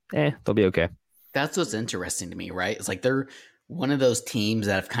year, they'll be okay. That's what's interesting to me, right? It's like they're one of those teams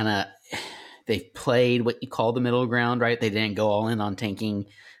that have they've played what you call the middle ground, right? They didn't go all in on tanking,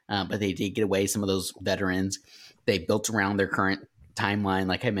 but they did get away some of those veterans. They built around their current timeline,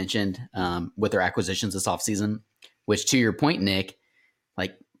 like I mentioned, with their acquisitions this offseason, which to your point, Nick,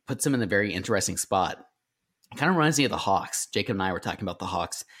 puts them in a very interesting spot. It kind of reminds me of the Hawks. Jacob and I were talking about the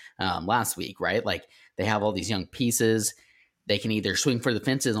Hawks last week, right? They have all these young pieces. They can either swing for the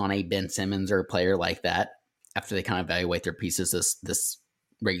fences on a Ben Simmons or a player like that after they kind of evaluate their pieces this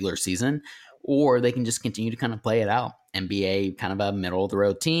regular season, or they can just continue to kind of play it out and be a kind of a middle of the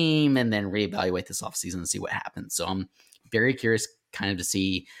road team and then reevaluate this offseason and see what happens. So I'm very curious kind of to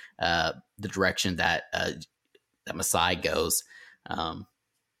see the direction that Masai goes.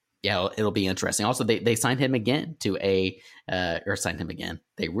 It'll be interesting. Also, they signed him again to they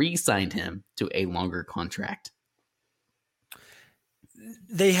re-signed him to a longer contract.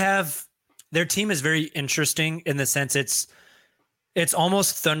 Their team is very interesting in the sense it's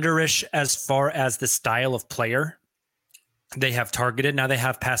almost Thunderish as far as the style of player they have targeted. Now they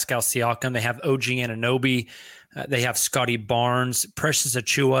have Pascal Siakam, they have OG Anunoby, they have Scotty Barnes, Precious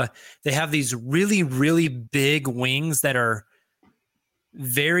Achiuwa. They have these really, really big wings that are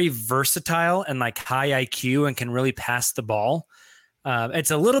very versatile and high IQ and can really pass the ball. It's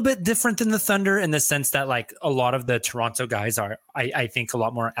a little bit different than the Thunder in the sense that a lot of the Toronto guys are, I think, a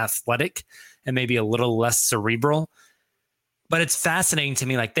lot more athletic and maybe a little less cerebral. But it's fascinating to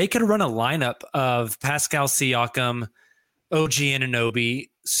me. They could run a lineup of Pascal Siakam, OG Anunoby,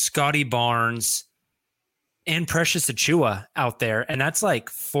 Scotty Barnes, and Precious Achiuwa out there. And that's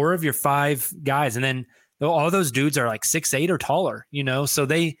 4 of your 5 guys. And then All those dudes are like 6'8" or taller, so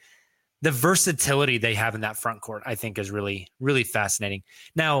the versatility they have in that front court, I think, is really, really fascinating.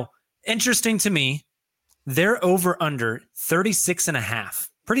 Now, interesting to me, they're over under 36.5.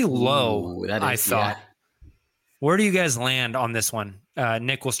 Pretty low, I thought. Yeah. Where do you guys land on this one?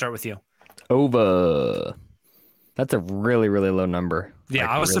 Nick, we'll start with you. Over. That's a really, really low number. Yeah,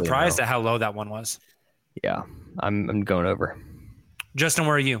 I was surprised at how low that one was. Yeah, I'm going over. Justin,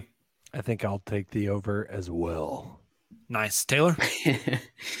 where are you? I think I'll take the over as well. Nice. Taylor?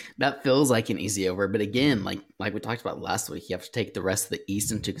 That feels like an easy over. But again, like we talked about last week, you have to take the rest of the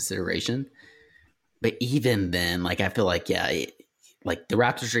East into consideration. But even then, I feel like, like the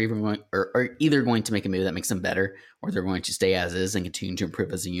Raptors are either going to make a move that makes them better, or they're going to stay as is and continue to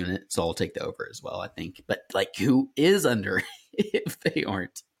improve as a unit. So I'll take the over as well, I think. But who is under if they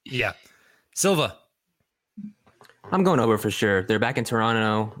aren't? Yeah. Silva. I'm going over for sure. They're back in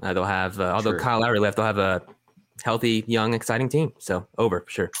Toronto. They'll have, although Kyle Lowry left, they'll have a healthy, young, exciting team. So over for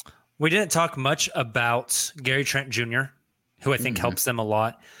sure. We didn't talk much about Gary Trent Jr., who I think helps them a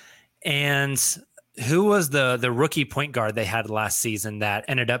lot. And who was the rookie point guard they had last season that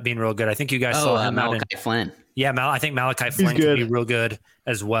ended up being real good? I think you guys saw him. Malachi Flynn. Yeah, I think Malachi Flynn could be real good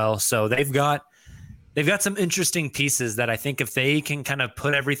as well. So they've got some interesting pieces that I think if they can kind of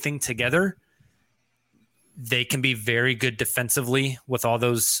put everything together, they can be very good defensively with all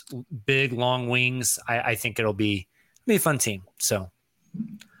those big, long wings. I think it'll be a fun team. So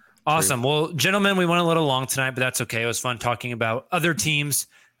awesome. Well, gentlemen, we went a little long tonight, but that's okay. It was fun talking about other teams.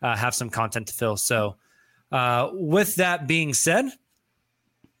 Have some content to fill. So with that being said,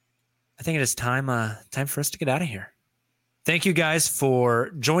 I think it is time for us to get out of here. Thank you guys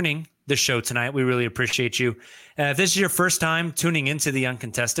for joining the show tonight. We really appreciate you. If this is your first time tuning into the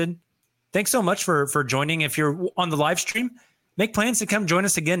Uncontested, thanks so much for joining. If you're on the live stream, make plans to come join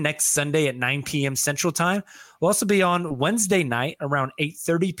us again next Sunday at 9 p.m. Central Time. We'll also be on Wednesday night around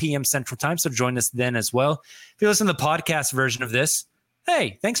 8:30 p.m. Central Time, so join us then as well. If you listen to the podcast version of this,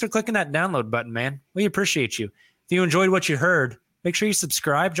 hey, thanks for clicking that download button, man. We appreciate you. If you enjoyed what you heard, make sure you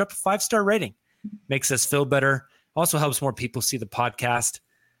subscribe, drop a 5-star rating. Makes us feel better. Also helps more people see the podcast.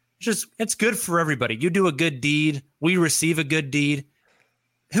 It's good for everybody. You do a good deed, we receive a good deed.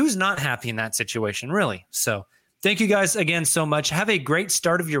 Who's not happy in that situation, really? So thank you guys again so much. Have a great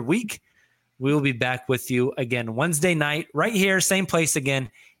start of your week. We will be back with you again Wednesday night, right here, same place again,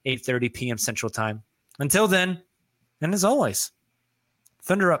 8:30 p.m. Central Time. Until then, and as always,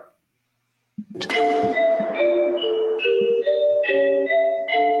 Thunder up.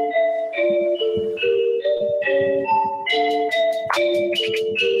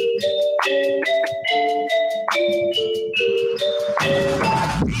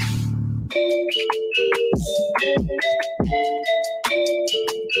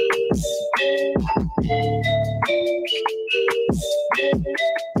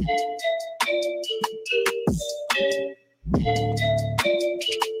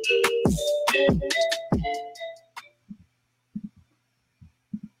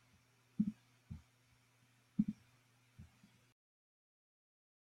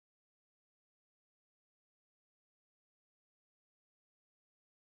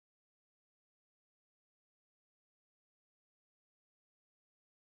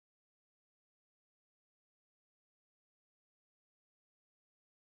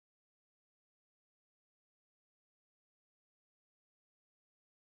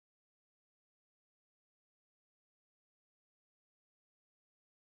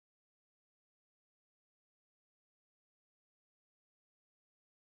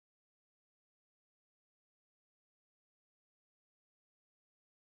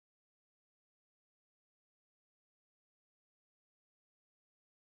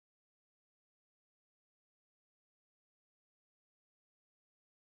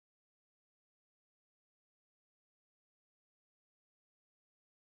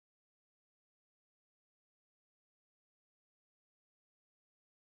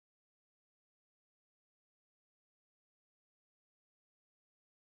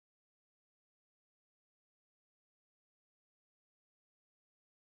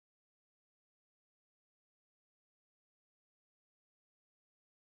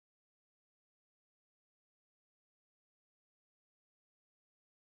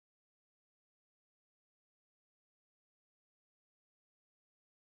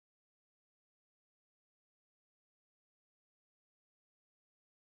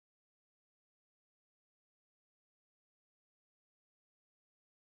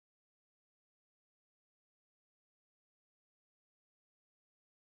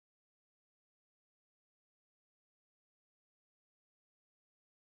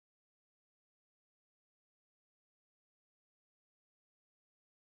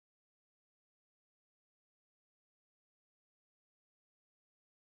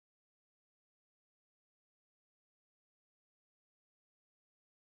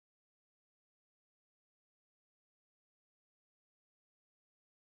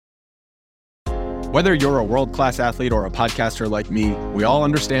 Whether you're a world-class athlete or a podcaster like me, we all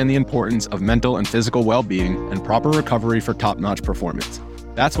understand the importance of mental and physical well-being and proper recovery for top-notch performance.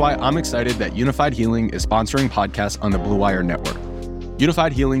 That's why I'm excited that Unified Healing is sponsoring podcasts on the Blue Wire Network.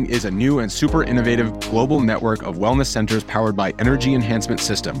 Unified Healing is a new and super innovative global network of wellness centers powered by Energy Enhancement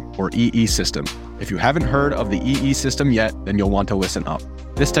System, or EE System. If you haven't heard of the EE System yet, then you'll want to listen up.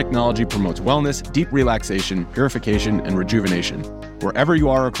 This technology promotes wellness, deep relaxation, purification, and rejuvenation. Wherever you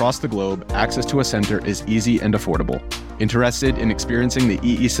are across the globe, access to a center is easy and affordable. Interested in experiencing the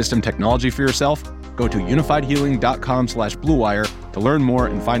EE System technology for yourself? Go to unifiedhealing.com/bluewire to learn more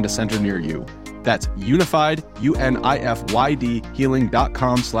and find a center near you. That's unified, UNIFYD,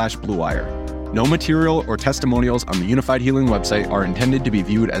 healing.com/bluewire. No material or testimonials on the Unified Healing website are intended to be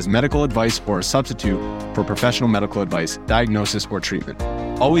viewed as medical advice or a substitute for professional medical advice, diagnosis, or treatment.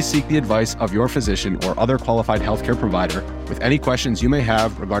 Always seek the advice of your physician or other qualified healthcare provider with any questions you may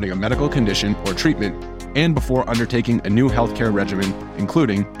have regarding a medical condition or treatment and before undertaking a new healthcare regimen,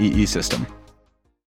 including EE System.